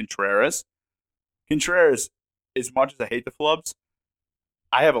Contreras. Contreras, as much as I hate the Flubs,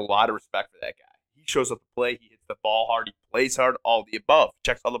 I have a lot of respect for that guy. He shows up to play. He hits the ball hard. He plays hard. All the above.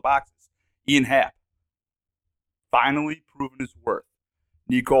 Checks all the boxes. Ian Happ. Finally proven his worth.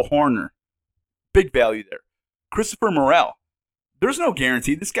 Nico Horner. Big value there. Christopher Morel. There's no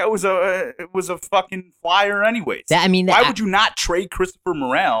guarantee. This guy was a fucking flyer anyways. Why would you not trade Christopher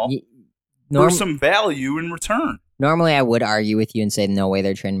Morel for some value in return? Normally, I would argue with you and say no way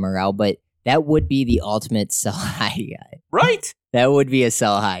they're trading Morel, but that would be the ultimate sell high guy. Right. That would be a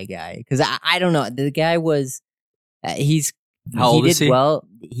sell high guy. Because I don't know. The guy was, he did well.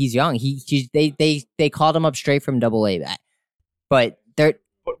 He's young. They called him up straight from AA. But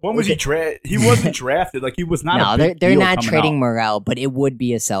when was he drafted? He wasn't drafted. Like he was not. No, they're not trading Morel, but it would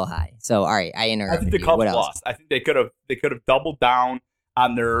be a sell high. So all right, I interrupted. I think the Cubs lost. I think they could have doubled down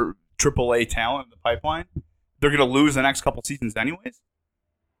on their AAA talent in the pipeline. They're going to lose the next couple seasons anyways.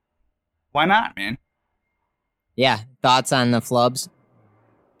 Why not, man? Yeah, thoughts on the Flubs?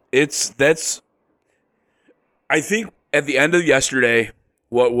 I think at the end of yesterday,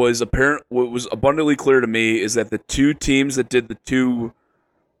 what was abundantly clear to me is that the 2 teams that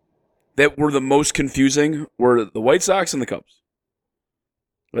were the most confusing were the White Sox and the Cubs.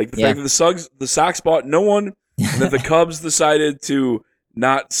 Like the fact that the Sox bought no one, and that the Cubs decided to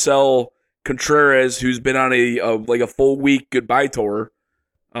not sell Contreras, who's been on a full week goodbye tour.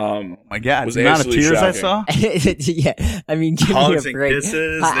 Oh my God! Was the amount of tears shocking. I saw. Yeah, I mean, give Hugs me a break.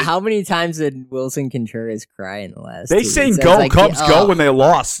 Kisses, how many times did Wilson Contreras cry in the last? They 2 sang weeks? "Go Cubs, go" when they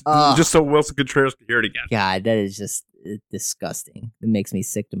lost, just so Wilson Contreras could hear it again. God, that is just disgusting. It makes me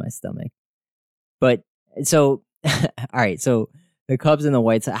sick to my stomach. But so, all right. So the Cubs and the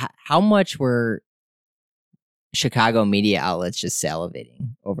White Sox. How much were Chicago media outlets just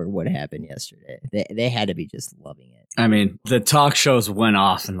salivating over what happened yesterday? They had to be just loving it. I mean, the talk shows went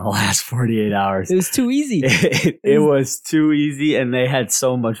off in the last 48 hours. It was too easy. It was too easy, and they had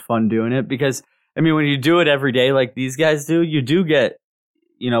so much fun doing it because, I mean, when you do it every day like these guys do, you do get,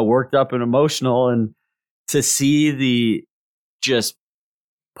 worked up and emotional, and to see the just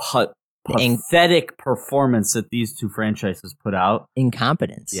pathetic performance that these 2 franchises put out.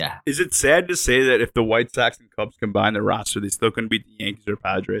 Incompetence. Yeah. Is it sad to say that if the White Sox and Cubs combine their roster, they still couldn't beat the Yankees or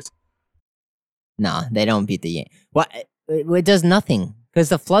Padres? No, they don't beat the Yankees. Well, it does nothing because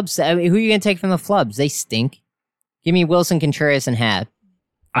the Flubs. I mean, who are you going to take from the Flubs? They stink. Give me Wilson Contreras and Happ.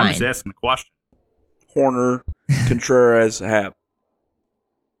 I'm just asking the question. Horner, Contreras, Happ.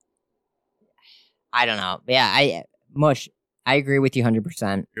 I don't know. Yeah, Mush. I agree with you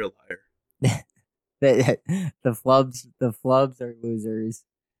 100%. You're a liar. The Flubs are losers.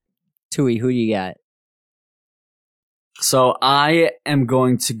 Tui, who do you got? So I am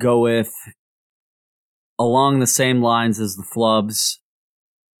going to go with, along the same lines as the Flubs,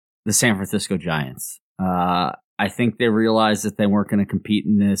 the San Francisco Giants. I think they realized that they weren't going to compete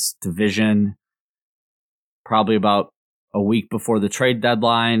in this division probably about a week before the trade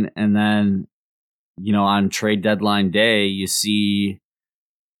deadline, and then on trade deadline day, you see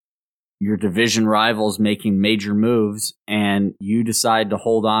your division rivals making major moves, and you decide to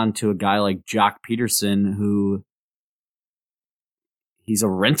hold on to a guy like Jock Peterson, who he's a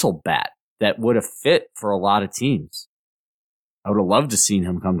rental bat that would have fit for a lot of teams. I would have loved to seen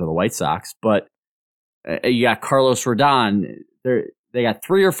him come to the White Sox, but you got Carlos Rodon. They got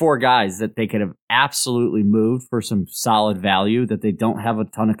 3 or 4 guys that they could have absolutely moved for some solid value that they don't have a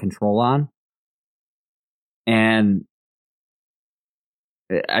ton of control on. And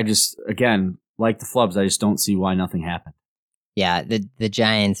I just, again, like the Flubs, I just don't see why nothing happened. Yeah, the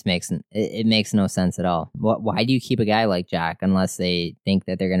Giants makes no sense at all. Why do you keep a guy like Jack unless they think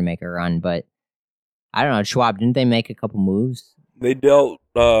that they're going to make a run? But I don't know, Schwab, didn't they make a couple moves? They dealt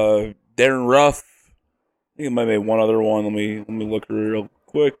Darren Ruff. I think it might be one other one. Let me look real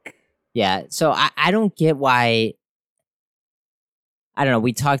quick. Yeah, so I don't get why. I don't know.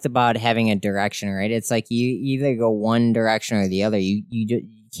 We talked about having a direction, right? It's like you either go one direction or the other. You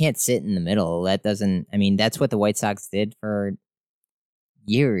can't sit in the middle. That doesn't. I mean, that's what the White Sox did for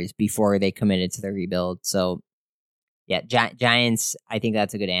years before they committed to the rebuild. So, yeah, Giants. I think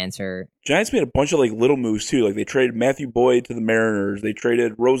that's a good answer. Giants made a bunch of like little moves too. Like they traded Matthew Boyd to the Mariners. They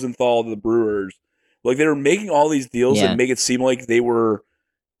traded Rosenthal to the Brewers. Like they were making all these deals that make it seem like they were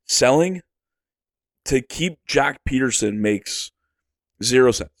selling. To keep Jock Peterson makes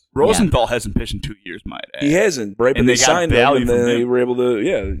 0 sense. Rosenthal hasn't pitched in 2 years, might add. He hasn't, right? And but they signed him, and then they were able to.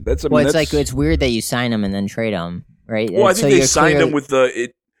 Yeah, that's. I mean, it's weird that you sign him and then trade him, right? Well, I think they signed him with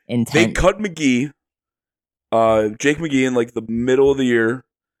the intent. They cut McGee, Jake McGee, in like the middle of the year.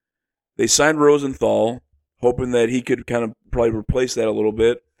 They signed Rosenthal, hoping that he could kind of probably replace that a little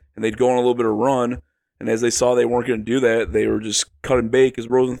bit, and they'd go on a little bit of run. And as they saw they weren't going to do that, they were just cut and bake, because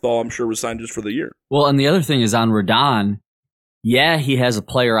Rosenthal, I'm sure, was signed just for the year. Well, and the other thing is on Rodon. Yeah, he has a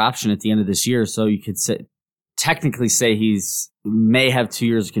player option at the end of this year, so you could technically say he's may have 2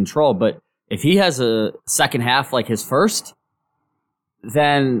 years of control. But if he has a second half like his first,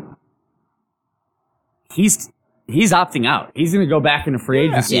 then he's opting out. He's going to go back into free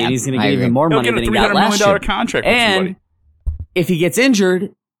agency, and he's going to get even more money than he got last year. Contract and if he gets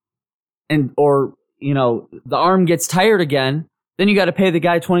injured, or the arm gets tired again, then you got to pay the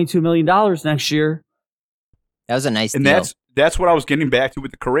guy $22 million next year. That was a nice deal. And that's what I was getting back to with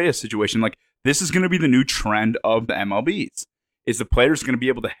the Correa situation. Like, this is going to be the new trend of the MLBs. Is the players going to be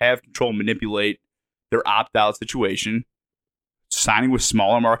able to have control, manipulate their opt-out situation, signing with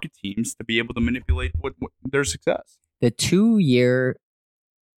smaller market teams to be able to manipulate what their success. The 2-year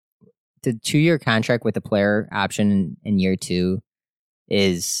contract with the player option in year 2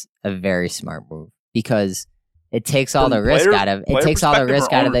 is a very smart move, because it takes all the risk out of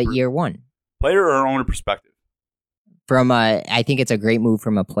the year 1. Player or owner perspective? I think it's a great move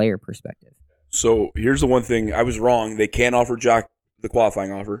from a player perspective. So here's the one thing I was wrong. They can't offer Jock the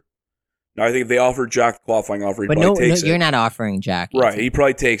qualifying offer. Now I think if they offer Jock the qualifying offer, he probably takes it. You're not offering Jock. Right, he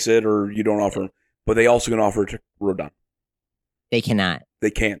probably takes it, or you don't offer him. But they also can offer it to Rodon. They cannot.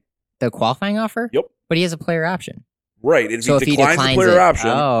 They can't. The qualifying offer? Yep. But he has a player option. Right. If he declines the player option,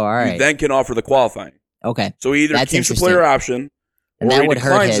 all right, he then can offer the qualifying. Okay. So he either keeps the player option, and that would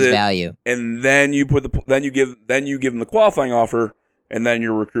hurt his value. And then you give him the qualifying offer, and then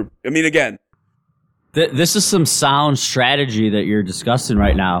you recruit. I mean, again, this is some sound strategy that you're discussing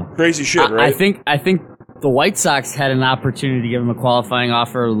right now. Crazy shit, right? I think the White Sox had an opportunity to give him a qualifying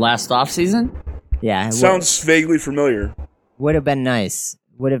offer last offseason. Yeah, sounds vaguely familiar. Would have been nice.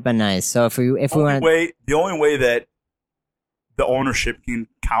 So if we want the only way that the ownership can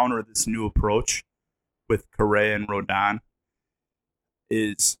counter this new approach with Correa and Rodon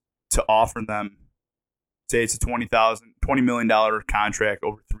is to offer them, say it's a $20 million contract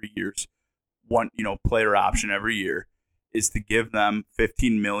over 3 years, one player option every year, is to give them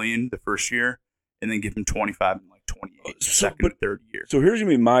 $15 million the first year, and then give them $25 in like 28 second and third year. So here's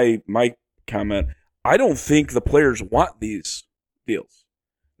gonna be my comment. I don't think the players want these deals.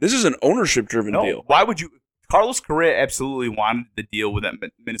 This is an ownership-driven deal. Why would you? Carlos Correa absolutely wanted the deal with that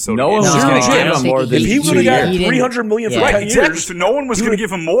Minnesota. No one was going to give him more than if he would have got $300 million for 10 years. So no one was going to give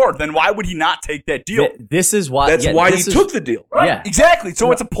him more. Then why would he not take that deal? This is why. That's why he took the deal. Right. Yeah, exactly.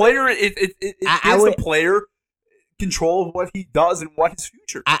 So it's a player. It gives the player control of what he does and what his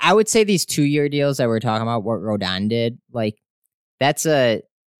future. I would say these 2-year deals that we're talking about, what Rodon did, like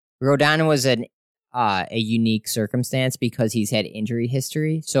Rodon was a unique circumstance because he's had injury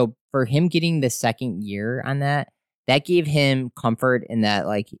history. So for him getting the second year on that gave him comfort in that,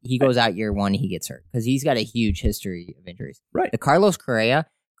 like, he goes out year 1, he gets hurt because he's got a huge history of injuries. Right. The Carlos Correa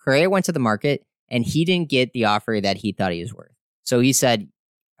went to the market and he didn't get the offer that he thought he was worth. So he said,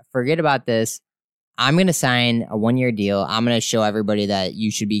 forget about this. I'm going to sign a 1-year deal. I'm going to show everybody that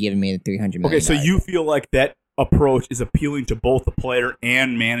you should be giving me the $300 million. Okay, so you feel like that approach is appealing to both the player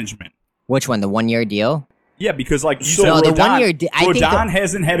and management. Which one? The 1-year deal? Yeah, because like you So, said, no, the Rodon, 1-year I think Rodon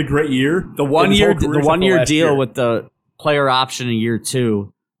hasn't had a great year. The one year deal with the player option in year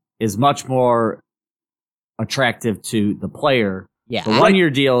 2 is much more attractive to the player. Yeah, The 1 year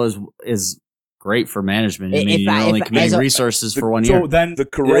deal is great for management. I mean, you're only committing resources for 1 year. So then The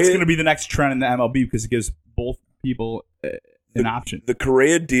that's Correa- going to be the next trend in the MLB because it gives both people an option. The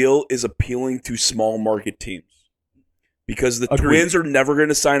Correa deal is appealing to small market teams because the Agreed. Twins are never going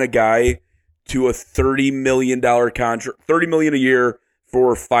to sign a guy to a $30 million contract, $30 million a year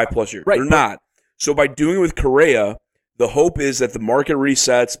for 5+ years. Right, They're but- not. So by doing it with Correa, the hope is that the market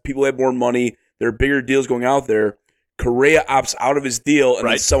resets, people have more money, there are bigger deals going out there. Correa opts out of his deal and then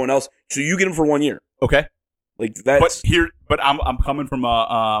Right. someone else. So you get him for 1 year. Okay, Like that's but I'm coming from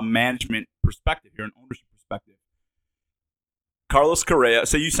a management perspective here, an ownership perspective. Carlos Correa,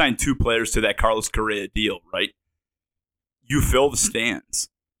 say you sign 2 players to that Carlos Correa deal, right? You fill the stands,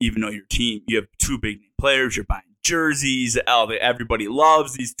 even though your team, you have 2 big name players, you're buying jerseys. Everybody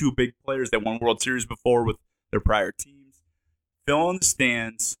loves these 2 big players that won World Series before with their prior teams. Fill in the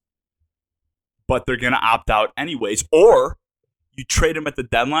stands, but they're going to opt out anyways. Or you trade them at the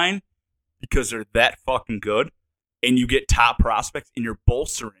deadline because they're that fucking good, and you get top prospects, and you're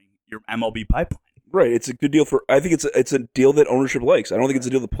bolstering your MLB pipeline. right. It's a good deal for. I think it's a deal that ownership likes. I don't think it's a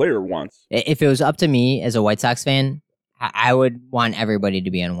deal the player wants. If it was up to me as a White Sox fan, I would want everybody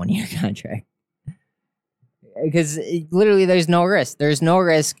to be on a 1-year contract. Because literally there's no risk. There's no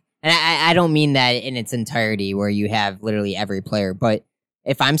risk. And I don't mean that in its entirety where you have literally every player. But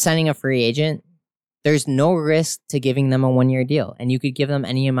if I'm signing a free agent, there's no risk to giving them a 1-year deal. And you could give them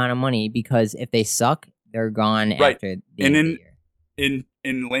any amount of money because if they suck, they're gone Right. after the And end of the year.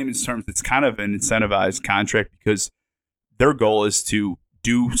 In layman's terms, it's kind of an incentivized contract because their goal is to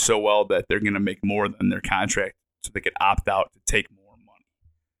do so well that they're going to make more than their contract so they could opt out to take more money.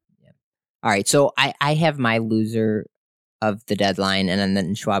 All right, so I have my loser of the deadline, and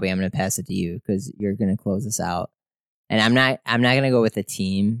then Schwabi, I'm going to pass it to you because you're going to close this out. And I'm not going to go with a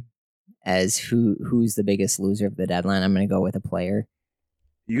team as who's the biggest loser of the deadline. I'm going to go with a player.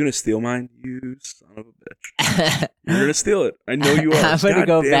 You gonna steal mine, you son of a bitch? You're gonna steal it. I know you are. I'm going to God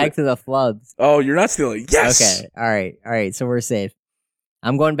go damn back it. to the Flubs. Oh, you're not stealing. Yes. Okay, all right. So we're safe.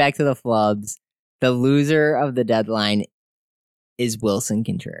 I'm going back to the Flubs. The loser of the deadline is Wilson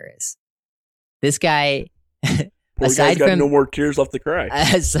Contreras. This guy, Poor guy's aside got from no more tears left to cry.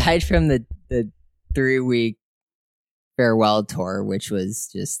 aside from the 3-week farewell tour, which was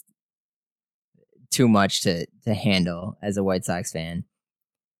just too much to handle as a White Sox fan,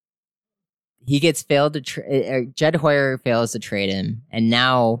 he gets failed to Jed Hoyer fails to trade him, and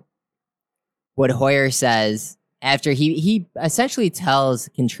now what Hoyer says after he essentially tells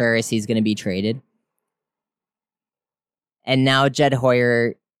Contreras he's going to be traded, and now Jed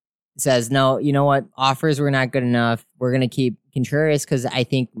Hoyer says, no, you know what? Offers were not good enough. We're going to keep Contreras because I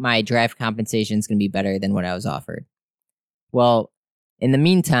think my draft compensation is going to be better than what I was offered. Well, in the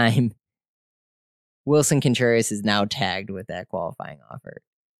meantime, Wilson Contreras is now tagged with that qualifying offer.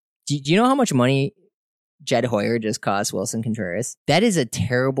 Do you know how much money Jed Hoyer just cost Wilson Contreras? That is a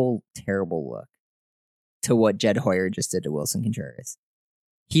terrible, terrible look to what Jed Hoyer just did to Wilson Contreras.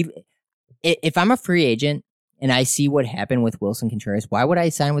 If I'm a free agent and I see what happened with Wilson Contreras, why would I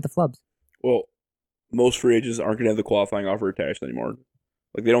sign with the Flubs? Well, most free agents aren't going to have the qualifying offer attached anymore.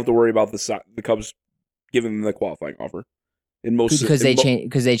 Like they don't have to worry about the Cubs giving them the qualifying offer. In most Because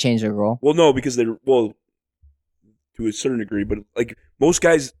they changed their role. Well, no, because to a certain degree, but like most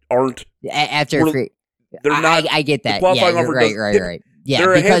guys aren't. After free, They're not. I get that. The qualifying yeah, offer right. Yeah, there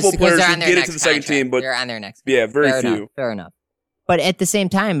are a because handful of players they're who on their get next into the second contract. team, but they're on their next. Yeah, very few. Fair enough. But at the same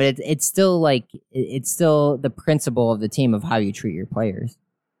time, it's still the principle of the team of how you treat your players,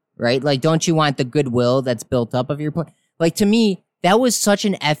 right? Like, don't you want the goodwill that's built up of your play? Like, to me, that was such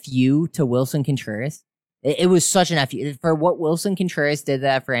an FU to Wilson Contreras. It was such an FU for what Wilson Contreras did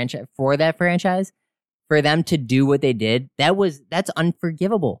that franchise for them to do what they did. That's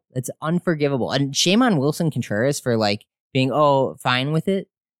unforgivable. It's unforgivable. And shame on Wilson Contreras for like being fine with it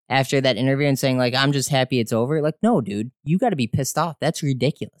after that interview and saying like, I'm just happy it's over. Like, no, dude, you got to be pissed off. That's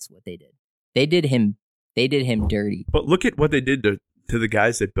ridiculous what they did. They did him dirty. But look at what they did to the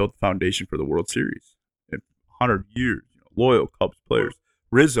guys that built the foundation for the World Series in 100 years. Loyal Cubs players.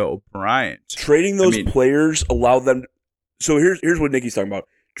 Rizzo, Bryant. Trading those players allow them. So here's what Nicky's talking about.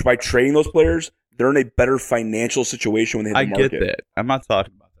 By trading those players, they're in a better financial situation when they hit the market. I get that. I'm not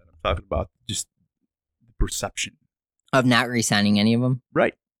talking about that. I'm talking about just the perception Of not re-signing any of them?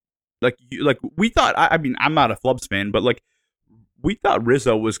 Right. Like we thought. I mean, I'm not a Flubs fan, but like we thought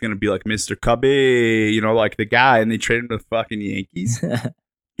Rizzo was going to be like Mr. Cubby, like the guy, and they traded him to the fucking Yankees.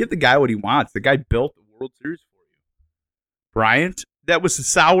 Give the guy what he wants. The guy built the World Series for you. Bryant, that was a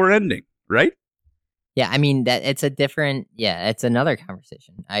sour ending, right? Yeah, I mean that it's a different. Yeah, it's another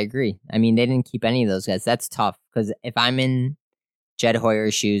conversation. I agree. I mean, they didn't keep any of those guys. That's tough because if I'm in Jed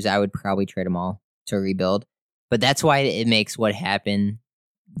Hoyer's shoes, I would probably trade them all to rebuild. But that's why it makes what happened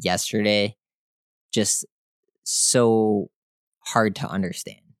yesterday just so hard to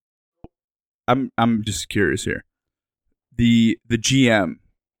understand. I'm just curious here. The GM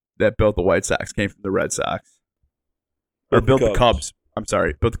that built the White Sox came from the Red Sox, or built the Cubs. I'm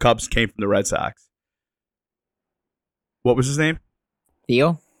sorry, built the Cubs came from the Red Sox. What was his name?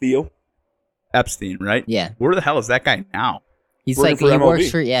 Theo Epstein, right? Yeah. Where the hell is that guy now? He's Working like for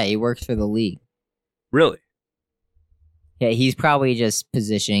MLB. he works for the league. Really? Yeah, he's probably just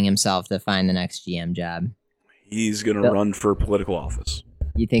positioning himself to find the next GM job. He's going to run for political office.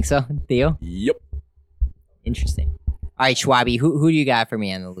 You think so, Theo? Yep. Interesting. All right, Schwabi, who do you got for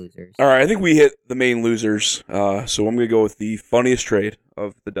me on the losers? All right, I think we hit the main losers. So I'm going to go with the funniest trade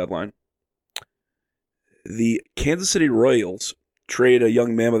of the deadline. The Kansas City Royals trade a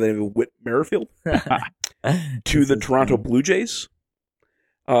young man by the name of Whit Merrifield to the Toronto Blue Jays.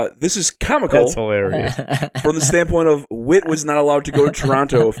 This is comical. That's hilarious. From the standpoint of Whit was not allowed to go to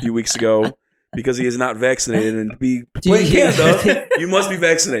Toronto a few weeks ago because he is not vaccinated, and to be playing Canada, you must be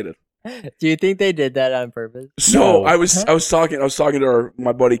vaccinated. Do you think they did that on purpose? So I was talking to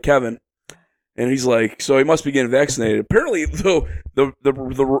my buddy Kevin, and he's like, so he must be getting vaccinated. Apparently, though,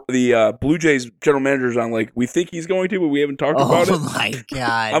 the Blue Jays general manager is on like, we think he's going to, but we haven't talked about it. Oh my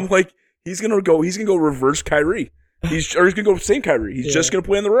god! I'm like, he's gonna go reverse Kyrie. He's gonna go same Kyrie. He's just gonna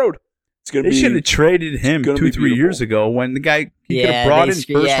play on the road. It's gonna They should have traded him 2-3 years ago when the guy could have brought in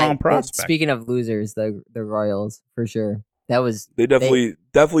first round prospect. Speaking of losers, the Royals for sure. That was they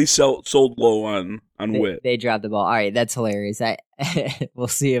definitely sold low on Whit. They dropped the ball. All right, that's hilarious. We'll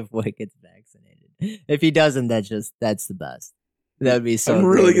see if Whit gets vaccinated. If he doesn't, that's the best. That would be so. I'm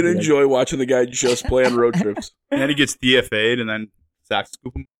really gonna enjoy watching the guy just play on road trips. And then he gets DFA'd, and then Sox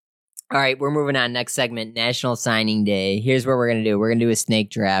scoop him. All right, we're moving on. Next segment, National Signing Day. Here's what we're gonna do. We're gonna do a snake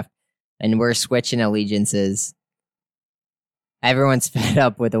draft, and we're switching allegiances. Everyone's fed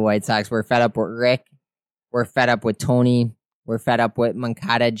up with the White Sox. We're fed up with Rick. We're fed up with Tony. We're fed up with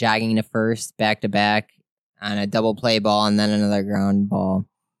Moncada jogging to first back-to-back on a double play ball and then another ground ball.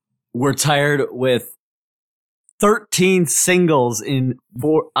 We're tired with 13 singles in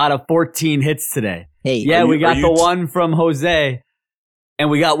 4 out of 14 hits today. Hey, yeah, we got the one from Jose, and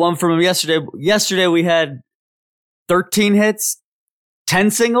we got one from him yesterday. Yesterday we had 13 hits,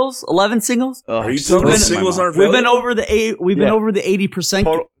 10 singles, 11 singles. Are you telling me singles aren't valid? We've been over the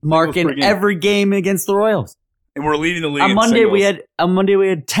 80% mark in every game against the Royals. And we're leading the league. On Monday we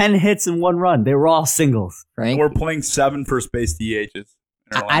had 10 hits and 1 run. They were all singles. Frank? We're playing 7 first base DHs.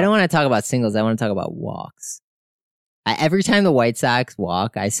 I don't want to talk about singles. I want to talk about walks. Every time the White Sox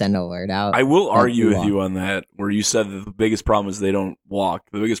walk, I send an alert out. I will argue with you on that, where you said that the biggest problem is they don't walk.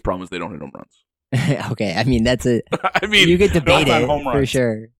 The biggest problem is they don't hit home runs. Okay, I mean that's a. I mean, you could debate it home runs. for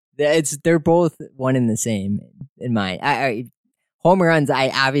sure. They're both one and the same in mine. Home runs, I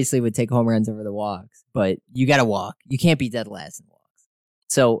obviously would take home runs over the walks, but you got to walk. You can't be dead last in walks.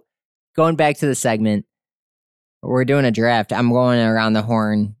 So going back to the segment, we're doing a draft. I'm going around the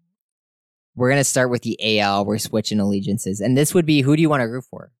horn. We're going to start with the AL. We're switching allegiances. And this would be, who do you want to root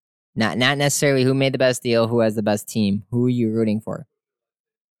for? Not necessarily who made the best deal, who has the best team. Who are you rooting for?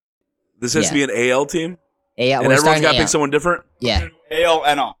 This has to be an AL team? AL, and everyone's got to pick someone different? Yeah. AL,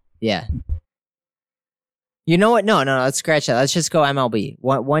 NL. Yeah. You know what? No. Let's scratch that. Let's just go MLB.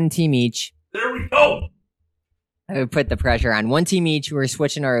 One team each. There we go. I would put the pressure on. One team each. We're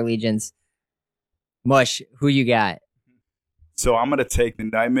switching our allegiance. Mush, who you got? So I'm going to take the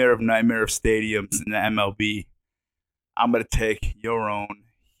nightmare of stadiums in the MLB. I'm going to take your own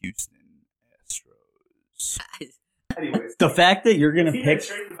Houston Astros. Anyways, the fact that you're going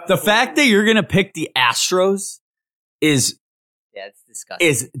to pick the Astros is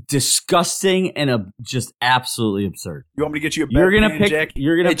disgusting and just absolutely absurd. You want me to get you a bet? You're gonna pick. Jack?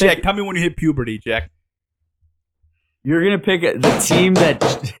 You're gonna pick. Jack, tell me when you hit puberty, Jack. You're gonna pick the team that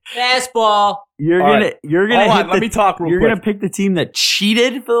fastball. You're gonna. Hold on, let me talk real quick. You're gonna pick the team that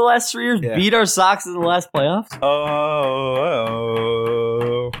cheated for the last 3 years, beat our Sox in the last playoffs.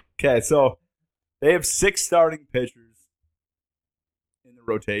 Oh. Okay, so they have 6 starting pitchers in the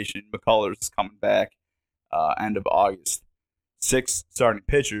rotation. McCullers is coming back end of August. 6 starting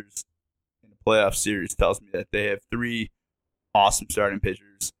pitchers in the playoff series tells me that they have 3 awesome starting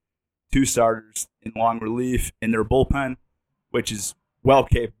pitchers 2 starters in long relief in their bullpen, which is well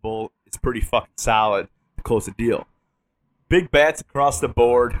capable. It's pretty fucking solid to close the deal. Big bats across the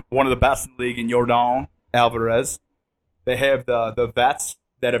board. One of the best in the league in Yordan Alvarez. They have the vets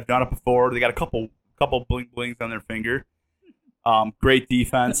that have done it before. They got a couple bling blings on their finger. Great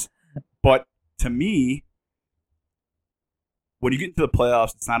defense. But to me, when you get into the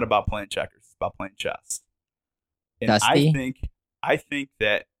playoffs, it's not about playing checkers. It's about playing chess. And Dusty? I think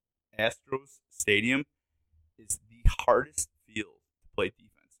that Astros Stadium is the hardest field to play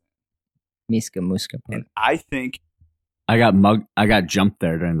defense in. Miska Muska. And I think I got jumped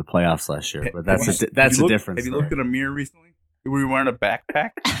there during the playoffs last year, but that's a difference. Have you looked at a mirror recently? Were you wearing a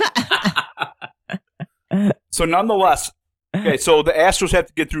backpack? So nonetheless, okay, so the Astros have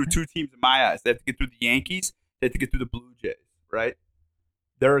to get through 2 teams in my eyes. They have to get through the Yankees. They have to get through the Blue Jays, right?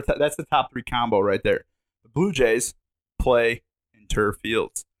 That's the top 3 combo right there. The Blue Jays play in turf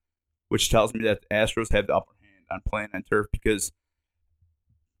fields, which tells me that the Astros have the upper hand on playing on turf because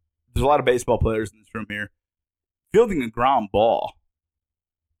there's a lot of baseball players in this room here. Fielding a ground ball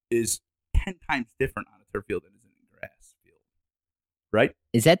is 10 times different on a turf field than it is in a grass field, right?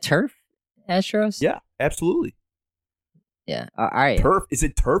 Is that turf, Astros? Yeah, absolutely. Yeah. All right. Turf? Is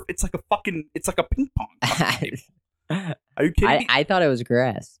it turf? It's like a ping pong fucking table. Are you kidding me? I thought it was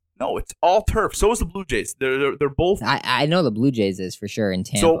grass. No, it's all turf. So is the Blue Jays. They're both. I know the Blue Jays is for sure in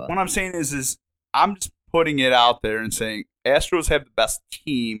Tampa. So what I'm saying is I'm just putting it out there and saying Astros have the best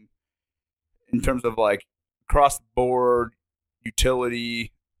team in terms of like across the board,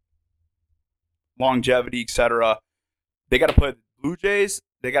 utility, longevity, etc. They got to play the Blue Jays.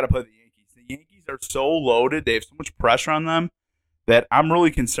 They got to play the Yankees. The Yankees are so loaded. They have so much pressure on them that I'm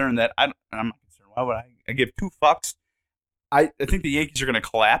really concerned that I'm not concerned. Why would I give 2 fucks? I think the Yankees are going to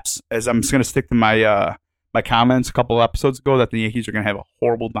collapse. As I'm just going to stick to my my comments a couple of episodes ago that the Yankees are going to have a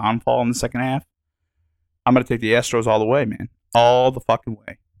horrible downfall in the second half. I'm going to take the Astros all the way, man. All the fucking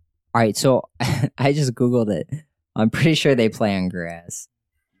way. All right, so I just Googled it. I'm pretty sure they play on grass.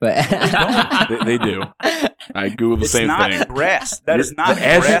 But They do. I Googled the same thing. It's not grass. That is not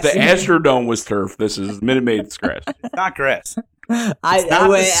grass. The Astrodome was turf. This is Minute Maid's grass. It's not grass. not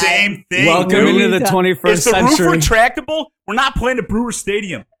the same thing. Welcome dude. into the 21st Is the century. roof retractable? We're not playing at Brewer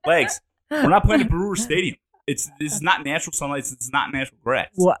Stadium. Legs. We're not playing at Brewer Stadium. This is not natural sunlight. It's not natural grass.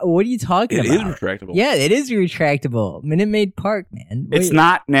 What are you talking It about? is retractable. Yeah, it is retractable. Minute Maid Park, man. It's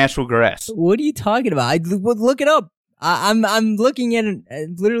not natural grass. What are you talking about? Look it up. I'm looking at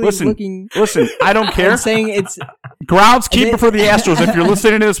it. Literally looking. Listen, I don't care. I'm saying it's Groundskeeper for the Astros. If you're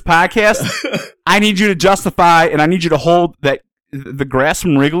listening to this podcast, I need you to justify and I need you to hold that the grass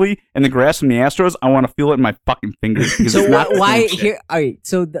from Wrigley and the grass from the Astros. I want to feel it in my fucking fingers. Because so. it's not Why the same shit. here? All right.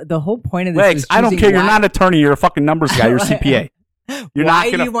 So the whole point of this Legs, is I don't choosing care. You're why- not an attorney. You're a fucking numbers guy. You're a CPA. You're why not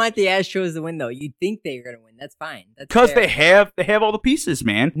do gonna you want the Astros to win though? You think they're gonna win? That's fine. That's because fair. they have all the pieces,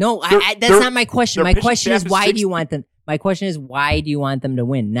 man. No, that's They're- not my question. their My pitching question is staff is why do 60. you want them? My question is why do you want them to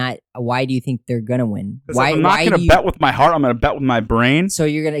win? Not why do you think they're gonna win? Because Why? I'm not why going do to you? bet with my heart. I'm going to bet with my brain. So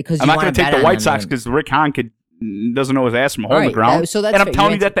you're gonna because I'm not going to take the White Sox because Rick Hahn doesn't know his ass from a hole in the Alright, ground. so that's and I'm fair.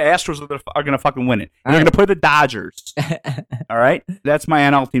 telling You you that the Astros are going to fucking win it. And they're Alright. going to play the Dodgers. All right? That's my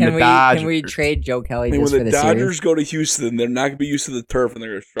NL team, the Dodgers. Can we trade Joe Kelly And just when for the the Dodgers series? go to Houston, they're not going to be used to the turf, and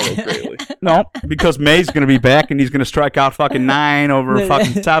they're going to struggle greatly. No, because May's going to be back and he's going to strike out fucking 9 over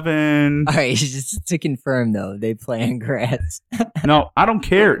fucking 7. All right, just to confirm though, they play on grass. No, I don't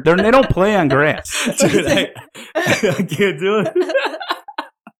care. They don't play on grass. Dude, I can't do it.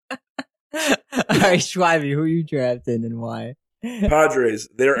 All right, Schwabby, who are you drafting and why? Padres,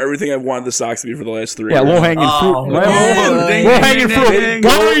 they're everything I've wanted the Sox to be for the last 3 Yeah, years. low hanging Oh, fruit. man. Low hanging fruit. ding.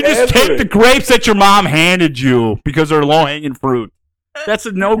 Why don't you just Go take after the it. grapes that your mom handed you because they're low hanging fruit? That's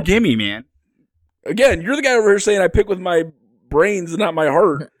a no gimme, man. Again, you're the guy over here saying I pick with my brains and not my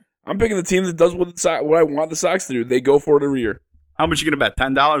heart. I'm picking the team that does what I want the Sox to do. They go for it every year. How much you gonna bet?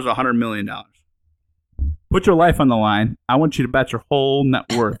 $10 or $100 million? Put your life on the line. I want you to bet your whole net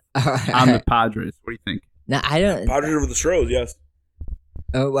worth on the Padres. What do you think? No, I don't. Padres over the Stros, yes.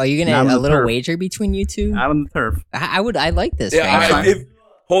 Oh, well, you're Not on gonna the a little turf. wager between you two. Out on the turf. I would. I like this. Yeah, Frank.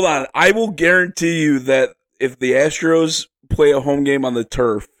 hold on. I will guarantee you that if the Astros play a home game on the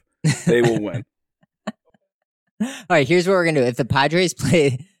turf, they will win. All right, here's what we're gonna do. If the Padres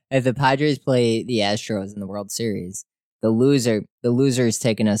play the Astros in the World Series, the loser is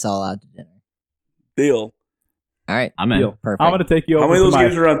taking us all out to dinner. Deal. All right, I'm in. Deal. perfect. I'm gonna take you over. How many of to those my-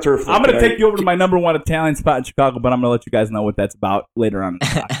 games are on turf? I'm gonna take you over to my number one Italian spot in Chicago, but I'm gonna let you guys know what that's about later on. In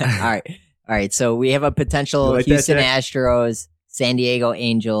the All right. So we have a potential You like that, Houston Jack? Astros San Diego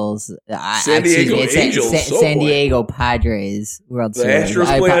Angels. San Diego Angels? San Diego Padres World The Series.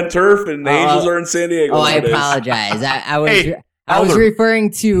 Astros play on turf, and the Angels are in San Diego. Oh, I nowadays. apologize. I was Elder.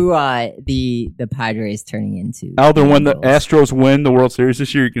 referring to the Padres turning into Elder, when the Angels. Astros win the World Series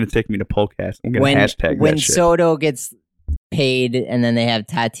this year, you're going to take me to Polcast. I'm going to hashtag when that shit. Soto gets paid, and then they have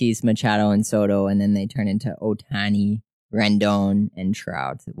Tatis, Machado, and Soto, and then they turn into Ohtani, Rendon, and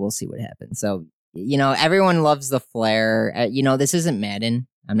Trout. We'll see what happens. So, everyone loves the flair. This isn't Madden.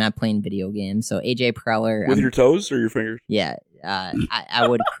 I'm not playing video games. So AJ Preller. With your toes or your fingers? Yeah. I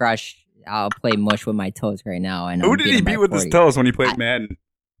would crush. I'll play Mush with my toes right now. And Who did he beat with his toes when he played Madden?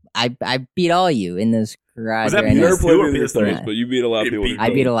 I beat all you in this garage. Was that right You now. never played PS2 or with your PS3? toes, but you beat a lot of people with your I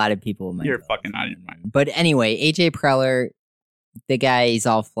toes. beat a lot of people with my You're toes. fucking out of your mind. But anyway, AJ Preller, the guy, he's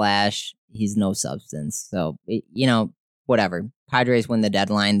all flash. He's no substance. So, whatever. Padres win the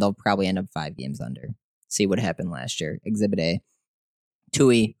deadline. They'll probably end up 5 games under. See what happened last year. Exhibit A.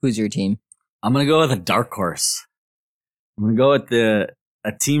 Tui, who's your team? I'm going to go with a dark horse. I'm going to go with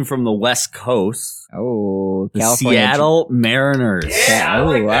a team from the West Coast, Oh, the California. Seattle Mariners. Yeah, I Oh,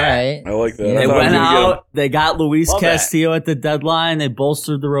 like all that. right. I like that. Yeah. I They thought went you were gonna out. They got Luis Love that. Castillo at the deadline. They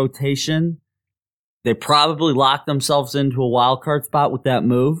bolstered the rotation. They probably locked themselves into a wild card spot with that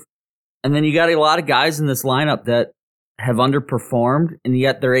move. And then you got a lot of guys in this lineup that have underperformed, and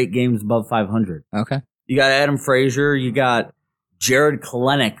yet they're 8 games above 500. Okay. You got Adam Frazier. You got Jared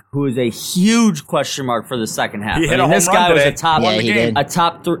Kelenic, who is a huge question mark for the second half. He hit a this home run guy was today. a top, Yeah, he did. a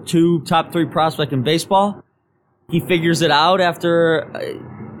top 2, top 3 prospect in baseball. He figures it out after,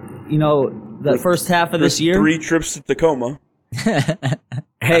 the first half of this year. 3 trips to Tacoma.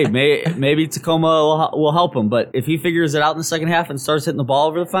 Hey, maybe Tacoma will help him, but if he figures it out in the second half and starts hitting the ball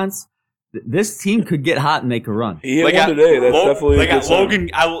over the fence, this team could get hot and make a run. He hit one today. That's definitely They a good got sign.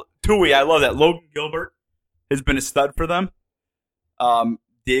 Logan. Tui, I love that. Logan Gilbert has been a stud for them.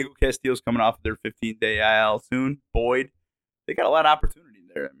 Diego Castillo's coming off their 15-day IL soon. Boyd, they got a lot of opportunity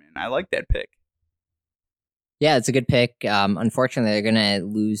there, man. I like that pick. Yeah, it's a good pick. Unfortunately, they're going to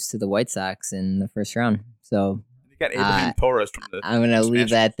lose to the White Sox in the first round. So They got Abraham Torres from the. I'm going to leave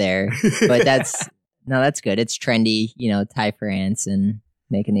that there. But that's good. It's trendy, Ty France and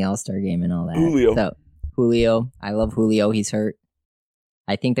making the All-Star game and all that. Julio. So, Julio. I love Julio. He's hurt.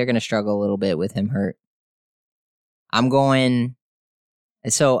 I think they're going to struggle a little bit with him hurt. I'm going.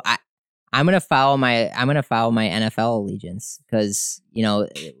 So I'm going to follow my NFL allegiance because,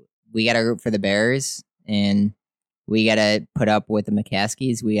 we got to root for the Bears and we got to put up with the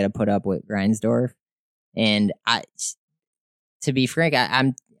McCaskies. We got to put up with Reinsdorf. And to be frank,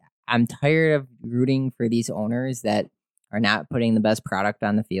 I'm tired of rooting for these owners that are not putting the best product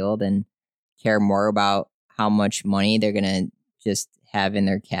on the field and care more about how much money they're going to just have in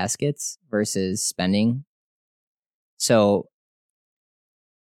their caskets versus spending. So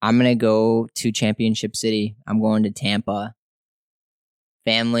I'm going to go to Championship City. I'm going to Tampa.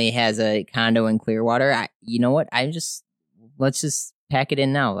 Family has a condo in Clearwater. You know what? Let's just pack it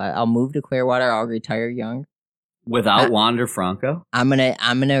in now. I'll move to Clearwater. I'll retire young. Without Wander Franco? I'm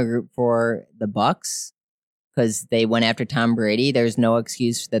gonna root for the Bucks because they went after Tom Brady. There's no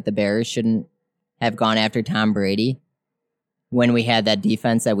excuse that the Bears shouldn't have gone after Tom Brady when we had that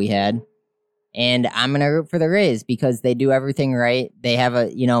defense that we had. And I'm gonna root for the Rays because they do everything right. They have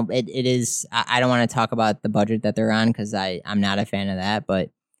a, it is. I don't want to talk about the budget that they're on because I'm not a fan of that. But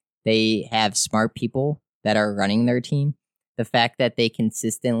they have smart people that are running their team. The fact that they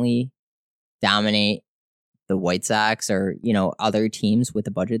consistently dominate the White Sox or, other teams with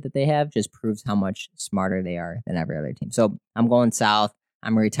the budget that they have just proves how much smarter they are than every other team. So I'm going south.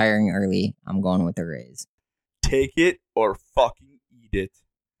 I'm retiring early. I'm going with the Rays. Take it or fucking eat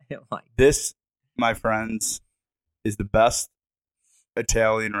it. This, my friends, is the best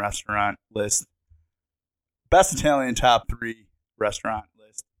Italian restaurant list. Best Italian top 3 restaurant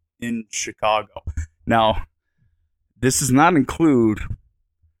list in Chicago. Now, this does not include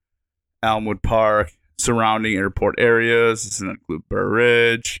Elmwood Park, surrounding airport areas. This does not include Burr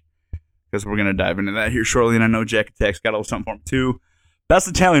Ridge, because we're going to dive into that here shortly, and I know Jack Attack's got a little something for him too. Best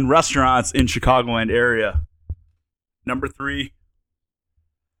Italian restaurants in Chicagoland area. Number 3,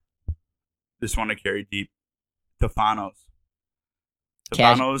 this one I carry deep, Tofano's.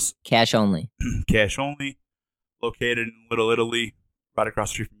 Tofano's, Cash only. cash only, located in Little Italy, right across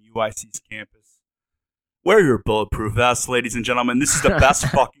the street from UIC's campus. Wear your bulletproof vests, ladies and gentlemen. This is the best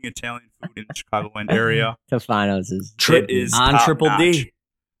fucking Italian food in the Chicagoland area. Tofano's is It is on top Triple D. notch.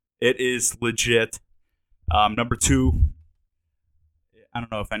 It is legit. Number 2, I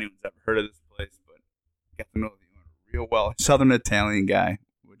don't know if anyone's ever heard of this place, but I got to know the owner real well. Southern Italian guy,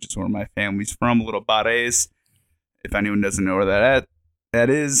 which is where my family's from, Little Barres. If anyone doesn't know where that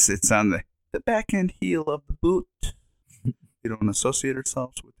is, it's on the back end heel of the boot. We don't associate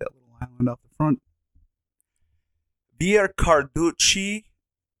ourselves with that little island out the front. Via Carducci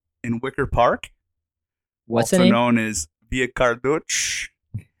in Wicker Park. What's the also name? known as Via Carducci.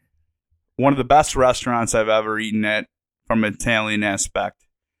 One of the best restaurants I've ever eaten at from an Italian aspect.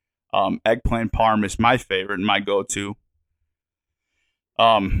 Eggplant parm is my favorite and my go-to.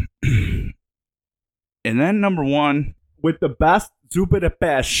 And then number one, with the best zuppa de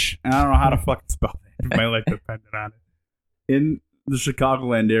pesce, and I don't know how to fucking spell that. My life depended on it. In the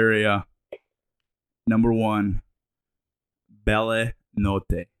Chicagoland area, number one, Belle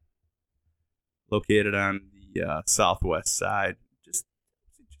Notte, located on the southwest side, just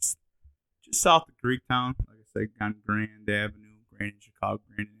south of Greektown, like I said, on Grand Avenue, Grand Chicago,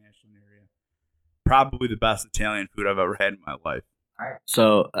 Grand National area. Probably the best Italian food I've ever had in my life.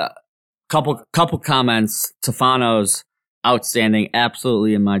 So, couple comments. Tufano's outstanding,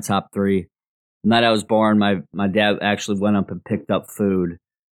 absolutely in my top 3. The night I was born, my dad actually went up and picked up food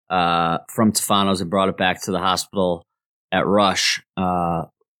from Tufano's and brought it back to the hospital at Rush the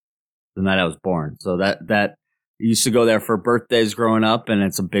night I was born. So that used to go there for birthdays growing up, and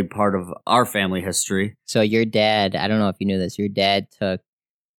it's a big part of our family history. So your dad, I don't know if you knew this, your dad took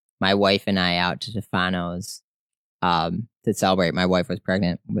my wife and I out to Stefano's to celebrate. My wife was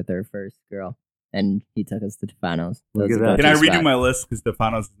pregnant with her first girl, and he took us to Stefano's. Look at that. Can I redo my list? Because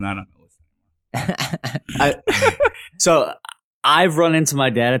Stefano's is not on the list. So I've run into my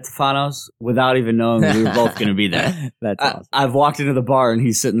dad at Stefano's without even knowing we were both going to be there. That's awesome. I've walked into the bar and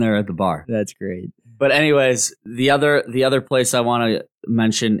he's sitting there at the bar. That's great. But anyways, the other place I want to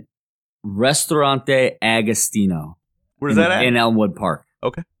mention, Ristorante Agostino. Where's that at? In Elmwood Park.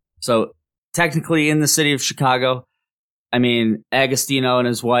 Okay. So technically in the city of Chicago. I mean, Agostino and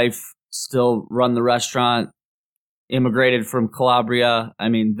his wife still run the restaurant, immigrated from Calabria. I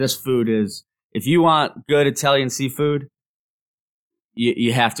mean, this food is, if you want good Italian seafood,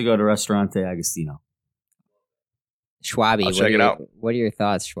 you have to go to Ristorante Agostino. Schwabi, I'll check it out. What are your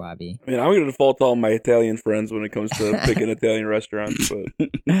thoughts, Schwabi? I mean, I'm going to default to all my Italian friends when it comes to picking Italian restaurants. But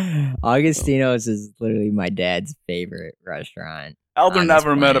Augustino's is literally my dad's favorite restaurant. Elder on this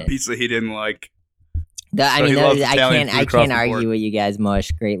never met a planet. pizza he didn't like. I he loves Italian food I across can't the argue board. with you guys.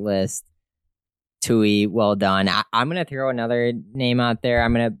 Mush, great list. Tui, well done. I'm gonna throw another name out there.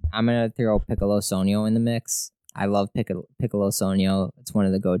 I'm gonna throw Piccolo Sonio in the mix. I love Piccolo Sonio. It's one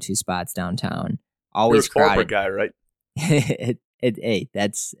of the go-to spots downtown. You're Always a corporate crowded. guy, right?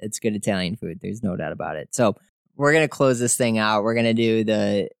 It's good Italian food. There's no doubt about it. So we're gonna close this thing out. We're gonna do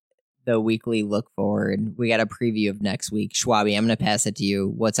the weekly look forward. We got a preview of next week. Schwabi, I'm gonna pass it to you.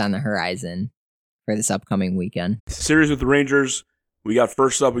 What's on the horizon for this upcoming weekend? series with the Rangers. We got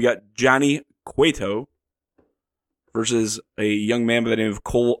first up, we got Johnny Cueto versus a young man by the name of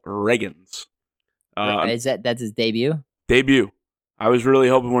Cole Reagans. That's his debut? Debut. I was really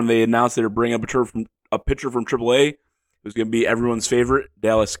hoping when they announced they were bringing up a pitcher from AAA, it was going to be everyone's favorite,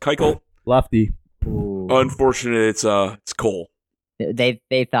 Dallas Keuchel. Lefty. Ooh. Unfortunately, it's Cole.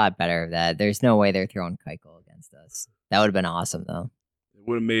 They thought better of that. There's no way they're throwing Keuchel against us. That would have been awesome, though. It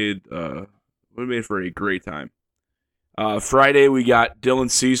would have made for a great time. Friday we got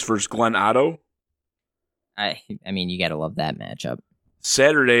Dylan Cease versus Glenn Otto. I mean, you got to love that matchup.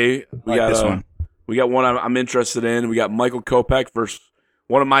 Saturday we I like got this one. We got one I'm interested in. We got Michael Kopech versus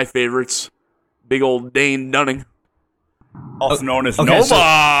one of my favorites, big old Dane Dunning. Also known as Okay,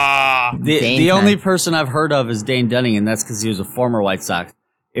 Nova. The Dane only time. person I've heard of is Dane Dunning, and that's because he was a former White Sox.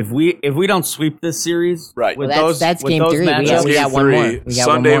 If we don't sweep this series, Right. with Well, those that's with game those 3. We matchups, got Game one more. three. We got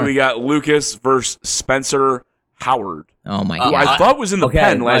Sunday one more. we got Lucas versus Spencer Howard, Oh my who god! I thought was in the okay,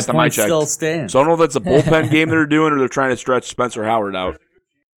 pen my last time I point checked. still stands. So I don't know if that's a bullpen game they're doing or they're trying to stretch Spencer Howard out.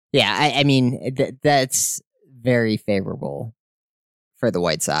 Yeah, I mean that's very favorable for the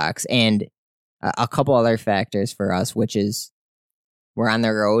White Sox, and a couple other factors for us, which is we're on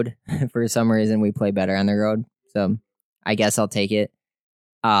the road. For some reason, we play better on the road, so I guess I'll take it.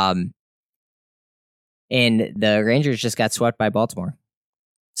 And the Rangers just got swept by Baltimore,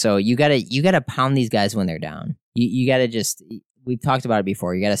 so you gotta pound these guys when they're down. You gotta just, we've talked about it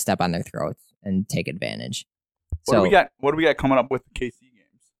before. You gotta step on their throats and take advantage. What do we got? What do we got coming up with the KC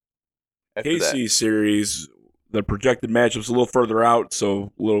games? After KC series, the projected matchup's a little further out,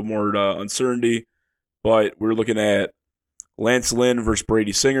 so a little more uncertainty. But we're looking at Lance Lynn versus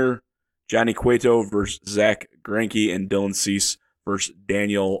Brady Singer, Johnny Cueto versus Zach Greinke, and Dylan Cease versus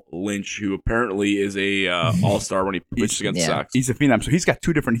Daniel Lynch, who apparently is a all-star when he pitches against the Yeah. Sox. He's a phenom. So he's got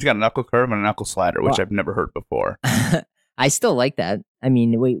two different. He's got a knuckle curve and a knuckle slider, which Well- I've never heard before. I still like that. I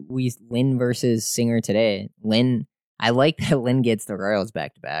mean, we Lynn versus Singer today. Lynn I like that Lynn gets the Royals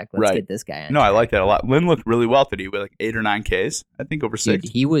back to back. Let's Right. get this guy on. No, I track. like that a lot. Lynn looked really well today with like 8 or 9 Ks. I think over 6.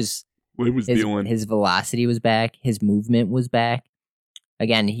 Dude, he was Lynn was dealing. his velocity was back. His movement was back.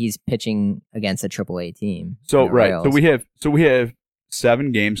 Again, he's pitching against a AAA team. So the right. Royals. So we have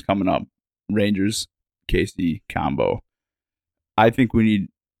 7 games coming up. Rangers, KC combo. I think we need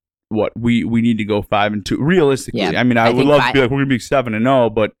we need to go 5-2. Realistically, Yeah, I mean, I would think love to be like we're gonna be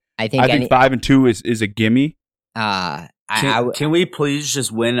 7-0, but I think, I think 5-2 is a gimme. Can we please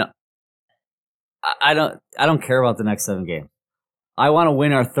just win? I don't care about the next 7 games. I want to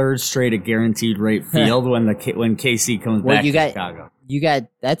win our 3rd straight at guaranteed rate field when KC comes back to Chicago. You got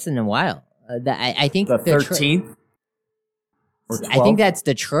that's in a while. I think The Detroit- 13th. I think that's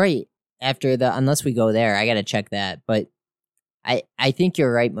Detroit after unless we go there. I got to check that, but I think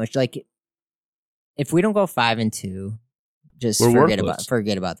you're right, Mush. Like if we don't go 5-2, just We're forget worthless.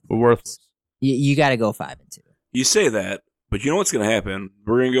 about We're worthless. you got to go 5-2. You say that, but you know what's going to happen?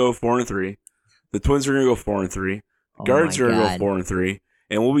 We're going to go 4-3. The Twins are going to go 4-3. Oh Guards my are going to God. go 4-3.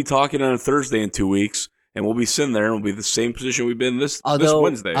 And we'll be talking on a Thursday in 2 weeks, and we'll be sitting there and we'll be the same position we've been this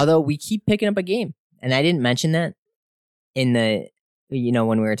Wednesday. Although we keep picking up a game, and I didn't mention that in the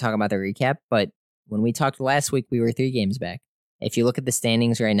when we were talking about the recap, but when we talked last week, we were 3 games back. If you look at the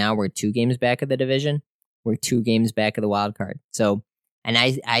standings right now, we're 2 games back of the division. We're 2 games back of the wild card. So, and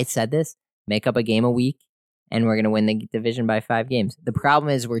I said this: make up a game a week, and we're going to win the division by 5 games. The problem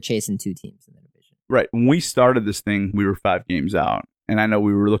is we're chasing 2 teams in the division. Right. When we started this thing, we were 5 games out, and I know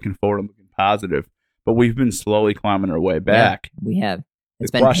we were looking forward and looking positive, but we've been slowly climbing our way back. Yeah, we have. It's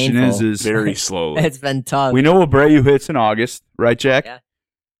The been question painful. is very slowly. It's been tough. we know Abreu hits in August, right, Jack? Yeah.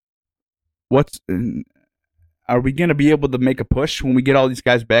 Are we going to be able to make a push when we get all these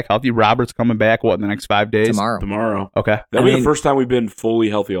guys back healthy? Robert's coming back, in the next 5 days? Tomorrow. Okay. That'll be the first time we've been fully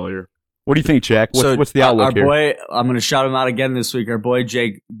healthy all year. What do you think, Jack? What's the outlook our here? boy, I'm going to shout him out again this week. Our boy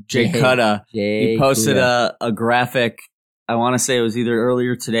Jay Cutta. He posted a graphic. I want to say it was either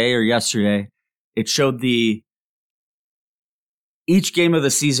earlier today or yesterday. It showed each game of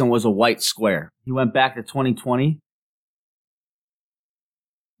the season was a white square. He went back to 2020.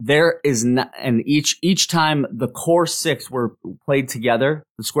 There is not, and each time the core 6 were played together,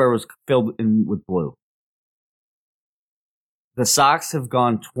 the square was filled in with blue. The Sox have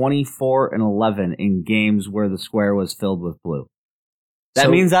gone 24-11 in games where the square was filled with blue.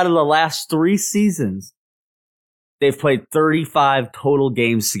 That means out of the last 3 seasons, they've played 35 total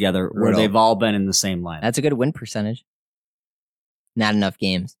games together where they've all been in the same line. That's a good win percentage. Not enough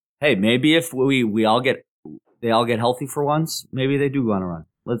games. Hey, maybe if they all get healthy for once, maybe they do go on a run.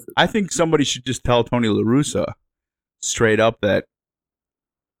 I think somebody should just tell Tony La Russa straight up that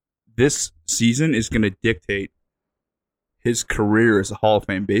this season is going to dictate his career as a Hall of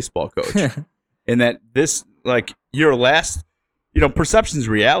Fame baseball coach. And that this, your last, perception's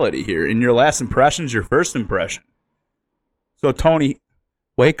reality here. And your last impression's your first impression. So, Tony,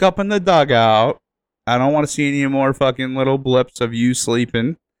 wake up in the dugout. I don't want to see any more fucking little blips of you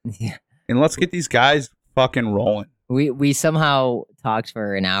sleeping. Yeah. And let's get these guys fucking rolling. We somehow talked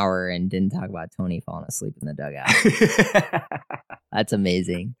for an hour and didn't talk about Tony falling asleep in the dugout. That's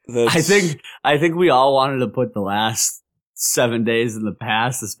amazing. I think we all wanted to put the last 7 days in the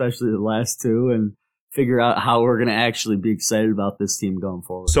past, especially the last 2, and figure out how we're going to actually be excited about this team going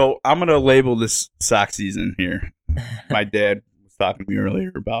forward. So I'm going to label this Sox season here. My dad was talking to me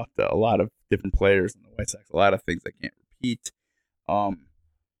earlier about a lot of different players in the White Sox, a lot of things I can't repeat.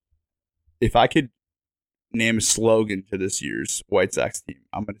 If I could name a slogan to this year's White Sox team,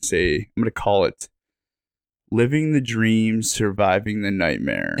 I'm going to call it "Living the Dream, Surviving the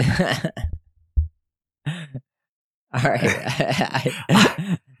Nightmare." All right.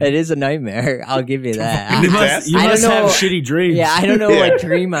 It is a nightmare. I'll give you that. You must have shitty dreams. Yeah, I don't know what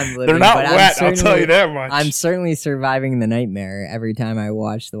dream I'm living. They're not but wet, I'll tell you that much. I'm certainly surviving the nightmare every time I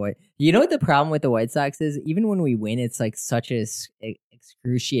watch the White. You know what the problem with the White Sox is? Even when we win, it's like such a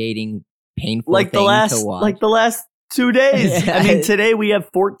excruciating, painful thing to watch. Like the last 2 days. Yeah. I mean, today we have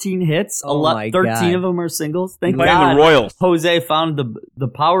 14 hits. Oh my 13 God. of them are singles. Thank Playing God. the Royals. Jose found the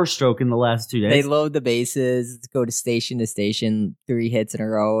power stroke in the last 2 days. They load the bases, go to station, 3 hits in a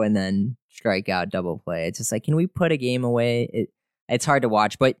row, and then strike out, double play. It's just like, can we put a game away? It's hard to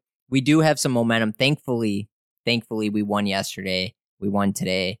watch, but we do have some momentum. Thankfully, we won yesterday. We won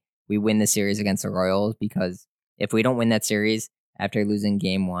today. We win the series against the Royals, because if we don't win that series after losing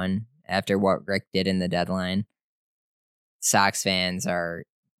game 1, after what Rick did in the deadline, Sox fans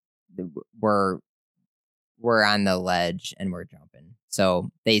we're on the ledge and we're jumping.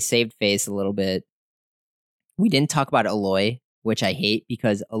 So they saved face a little bit. We didn't talk about Eloy, which I hate,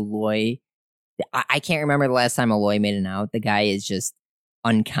 because Eloy I can't remember the last time Eloy made an out. The guy is just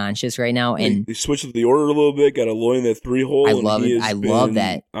unconscious right now, and They switched the order a little bit. Got Eloy in that 3-hole. I love it. I love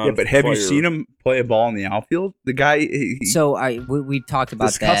that. Yeah, but have you seen him play a ball in the outfield? The guy. So we talked about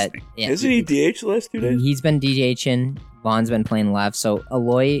that. Disgusting. Yeah, Isn't he DH the last 2 days? He's been DHing. Vaughn's been playing left. So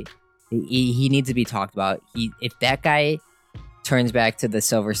Eloy, he needs to be talked about. If that guy turns back to the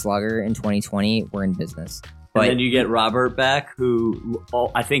Silver Slugger in 2020, we're in business. But And then you get Robert back, who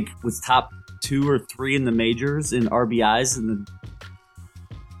I think was top 2 or 3 in the majors in RBIs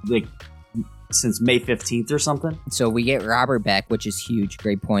since May 15th or something. so we get Robert back, which is huge.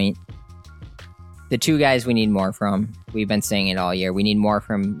 Great point. The 2 guys we need more from, we've been saying it all year. We need more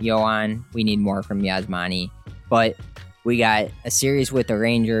from Yohan. We need more from Yasmani. But we got a series with the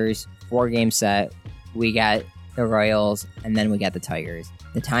Rangers, 4-game set. We got the Royals, and then we got the Tigers.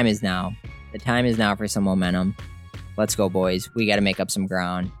 The time is now. The time is now for some momentum. Let's go, boys. We got to make up some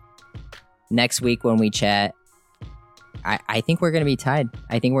ground. Next week when we chat, I think we're going to be tied.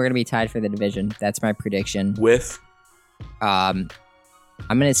 I think we're going to be tied for the division. That's my prediction. With I'm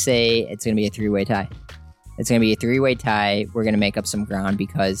going to say it's going to be a 3-way tie. It's going to be a 3-way tie. We're going to make up some ground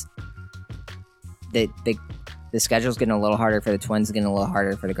because the schedule's getting a little harder for the Twins, getting a little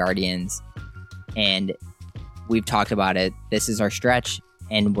harder for the Guardians. And we've talked about it. This is our stretch,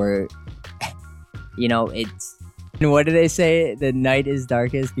 and we're, it's, what do they say? The night is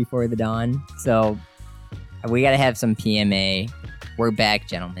darkest before the dawn. So we got to have some PMA. We're back,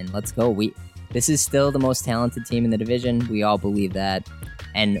 gentlemen. Let's go. This is still the most talented team in the division. We all believe that.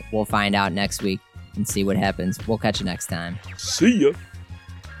 And we'll find out next week and see what happens. We'll catch you next time. see ya.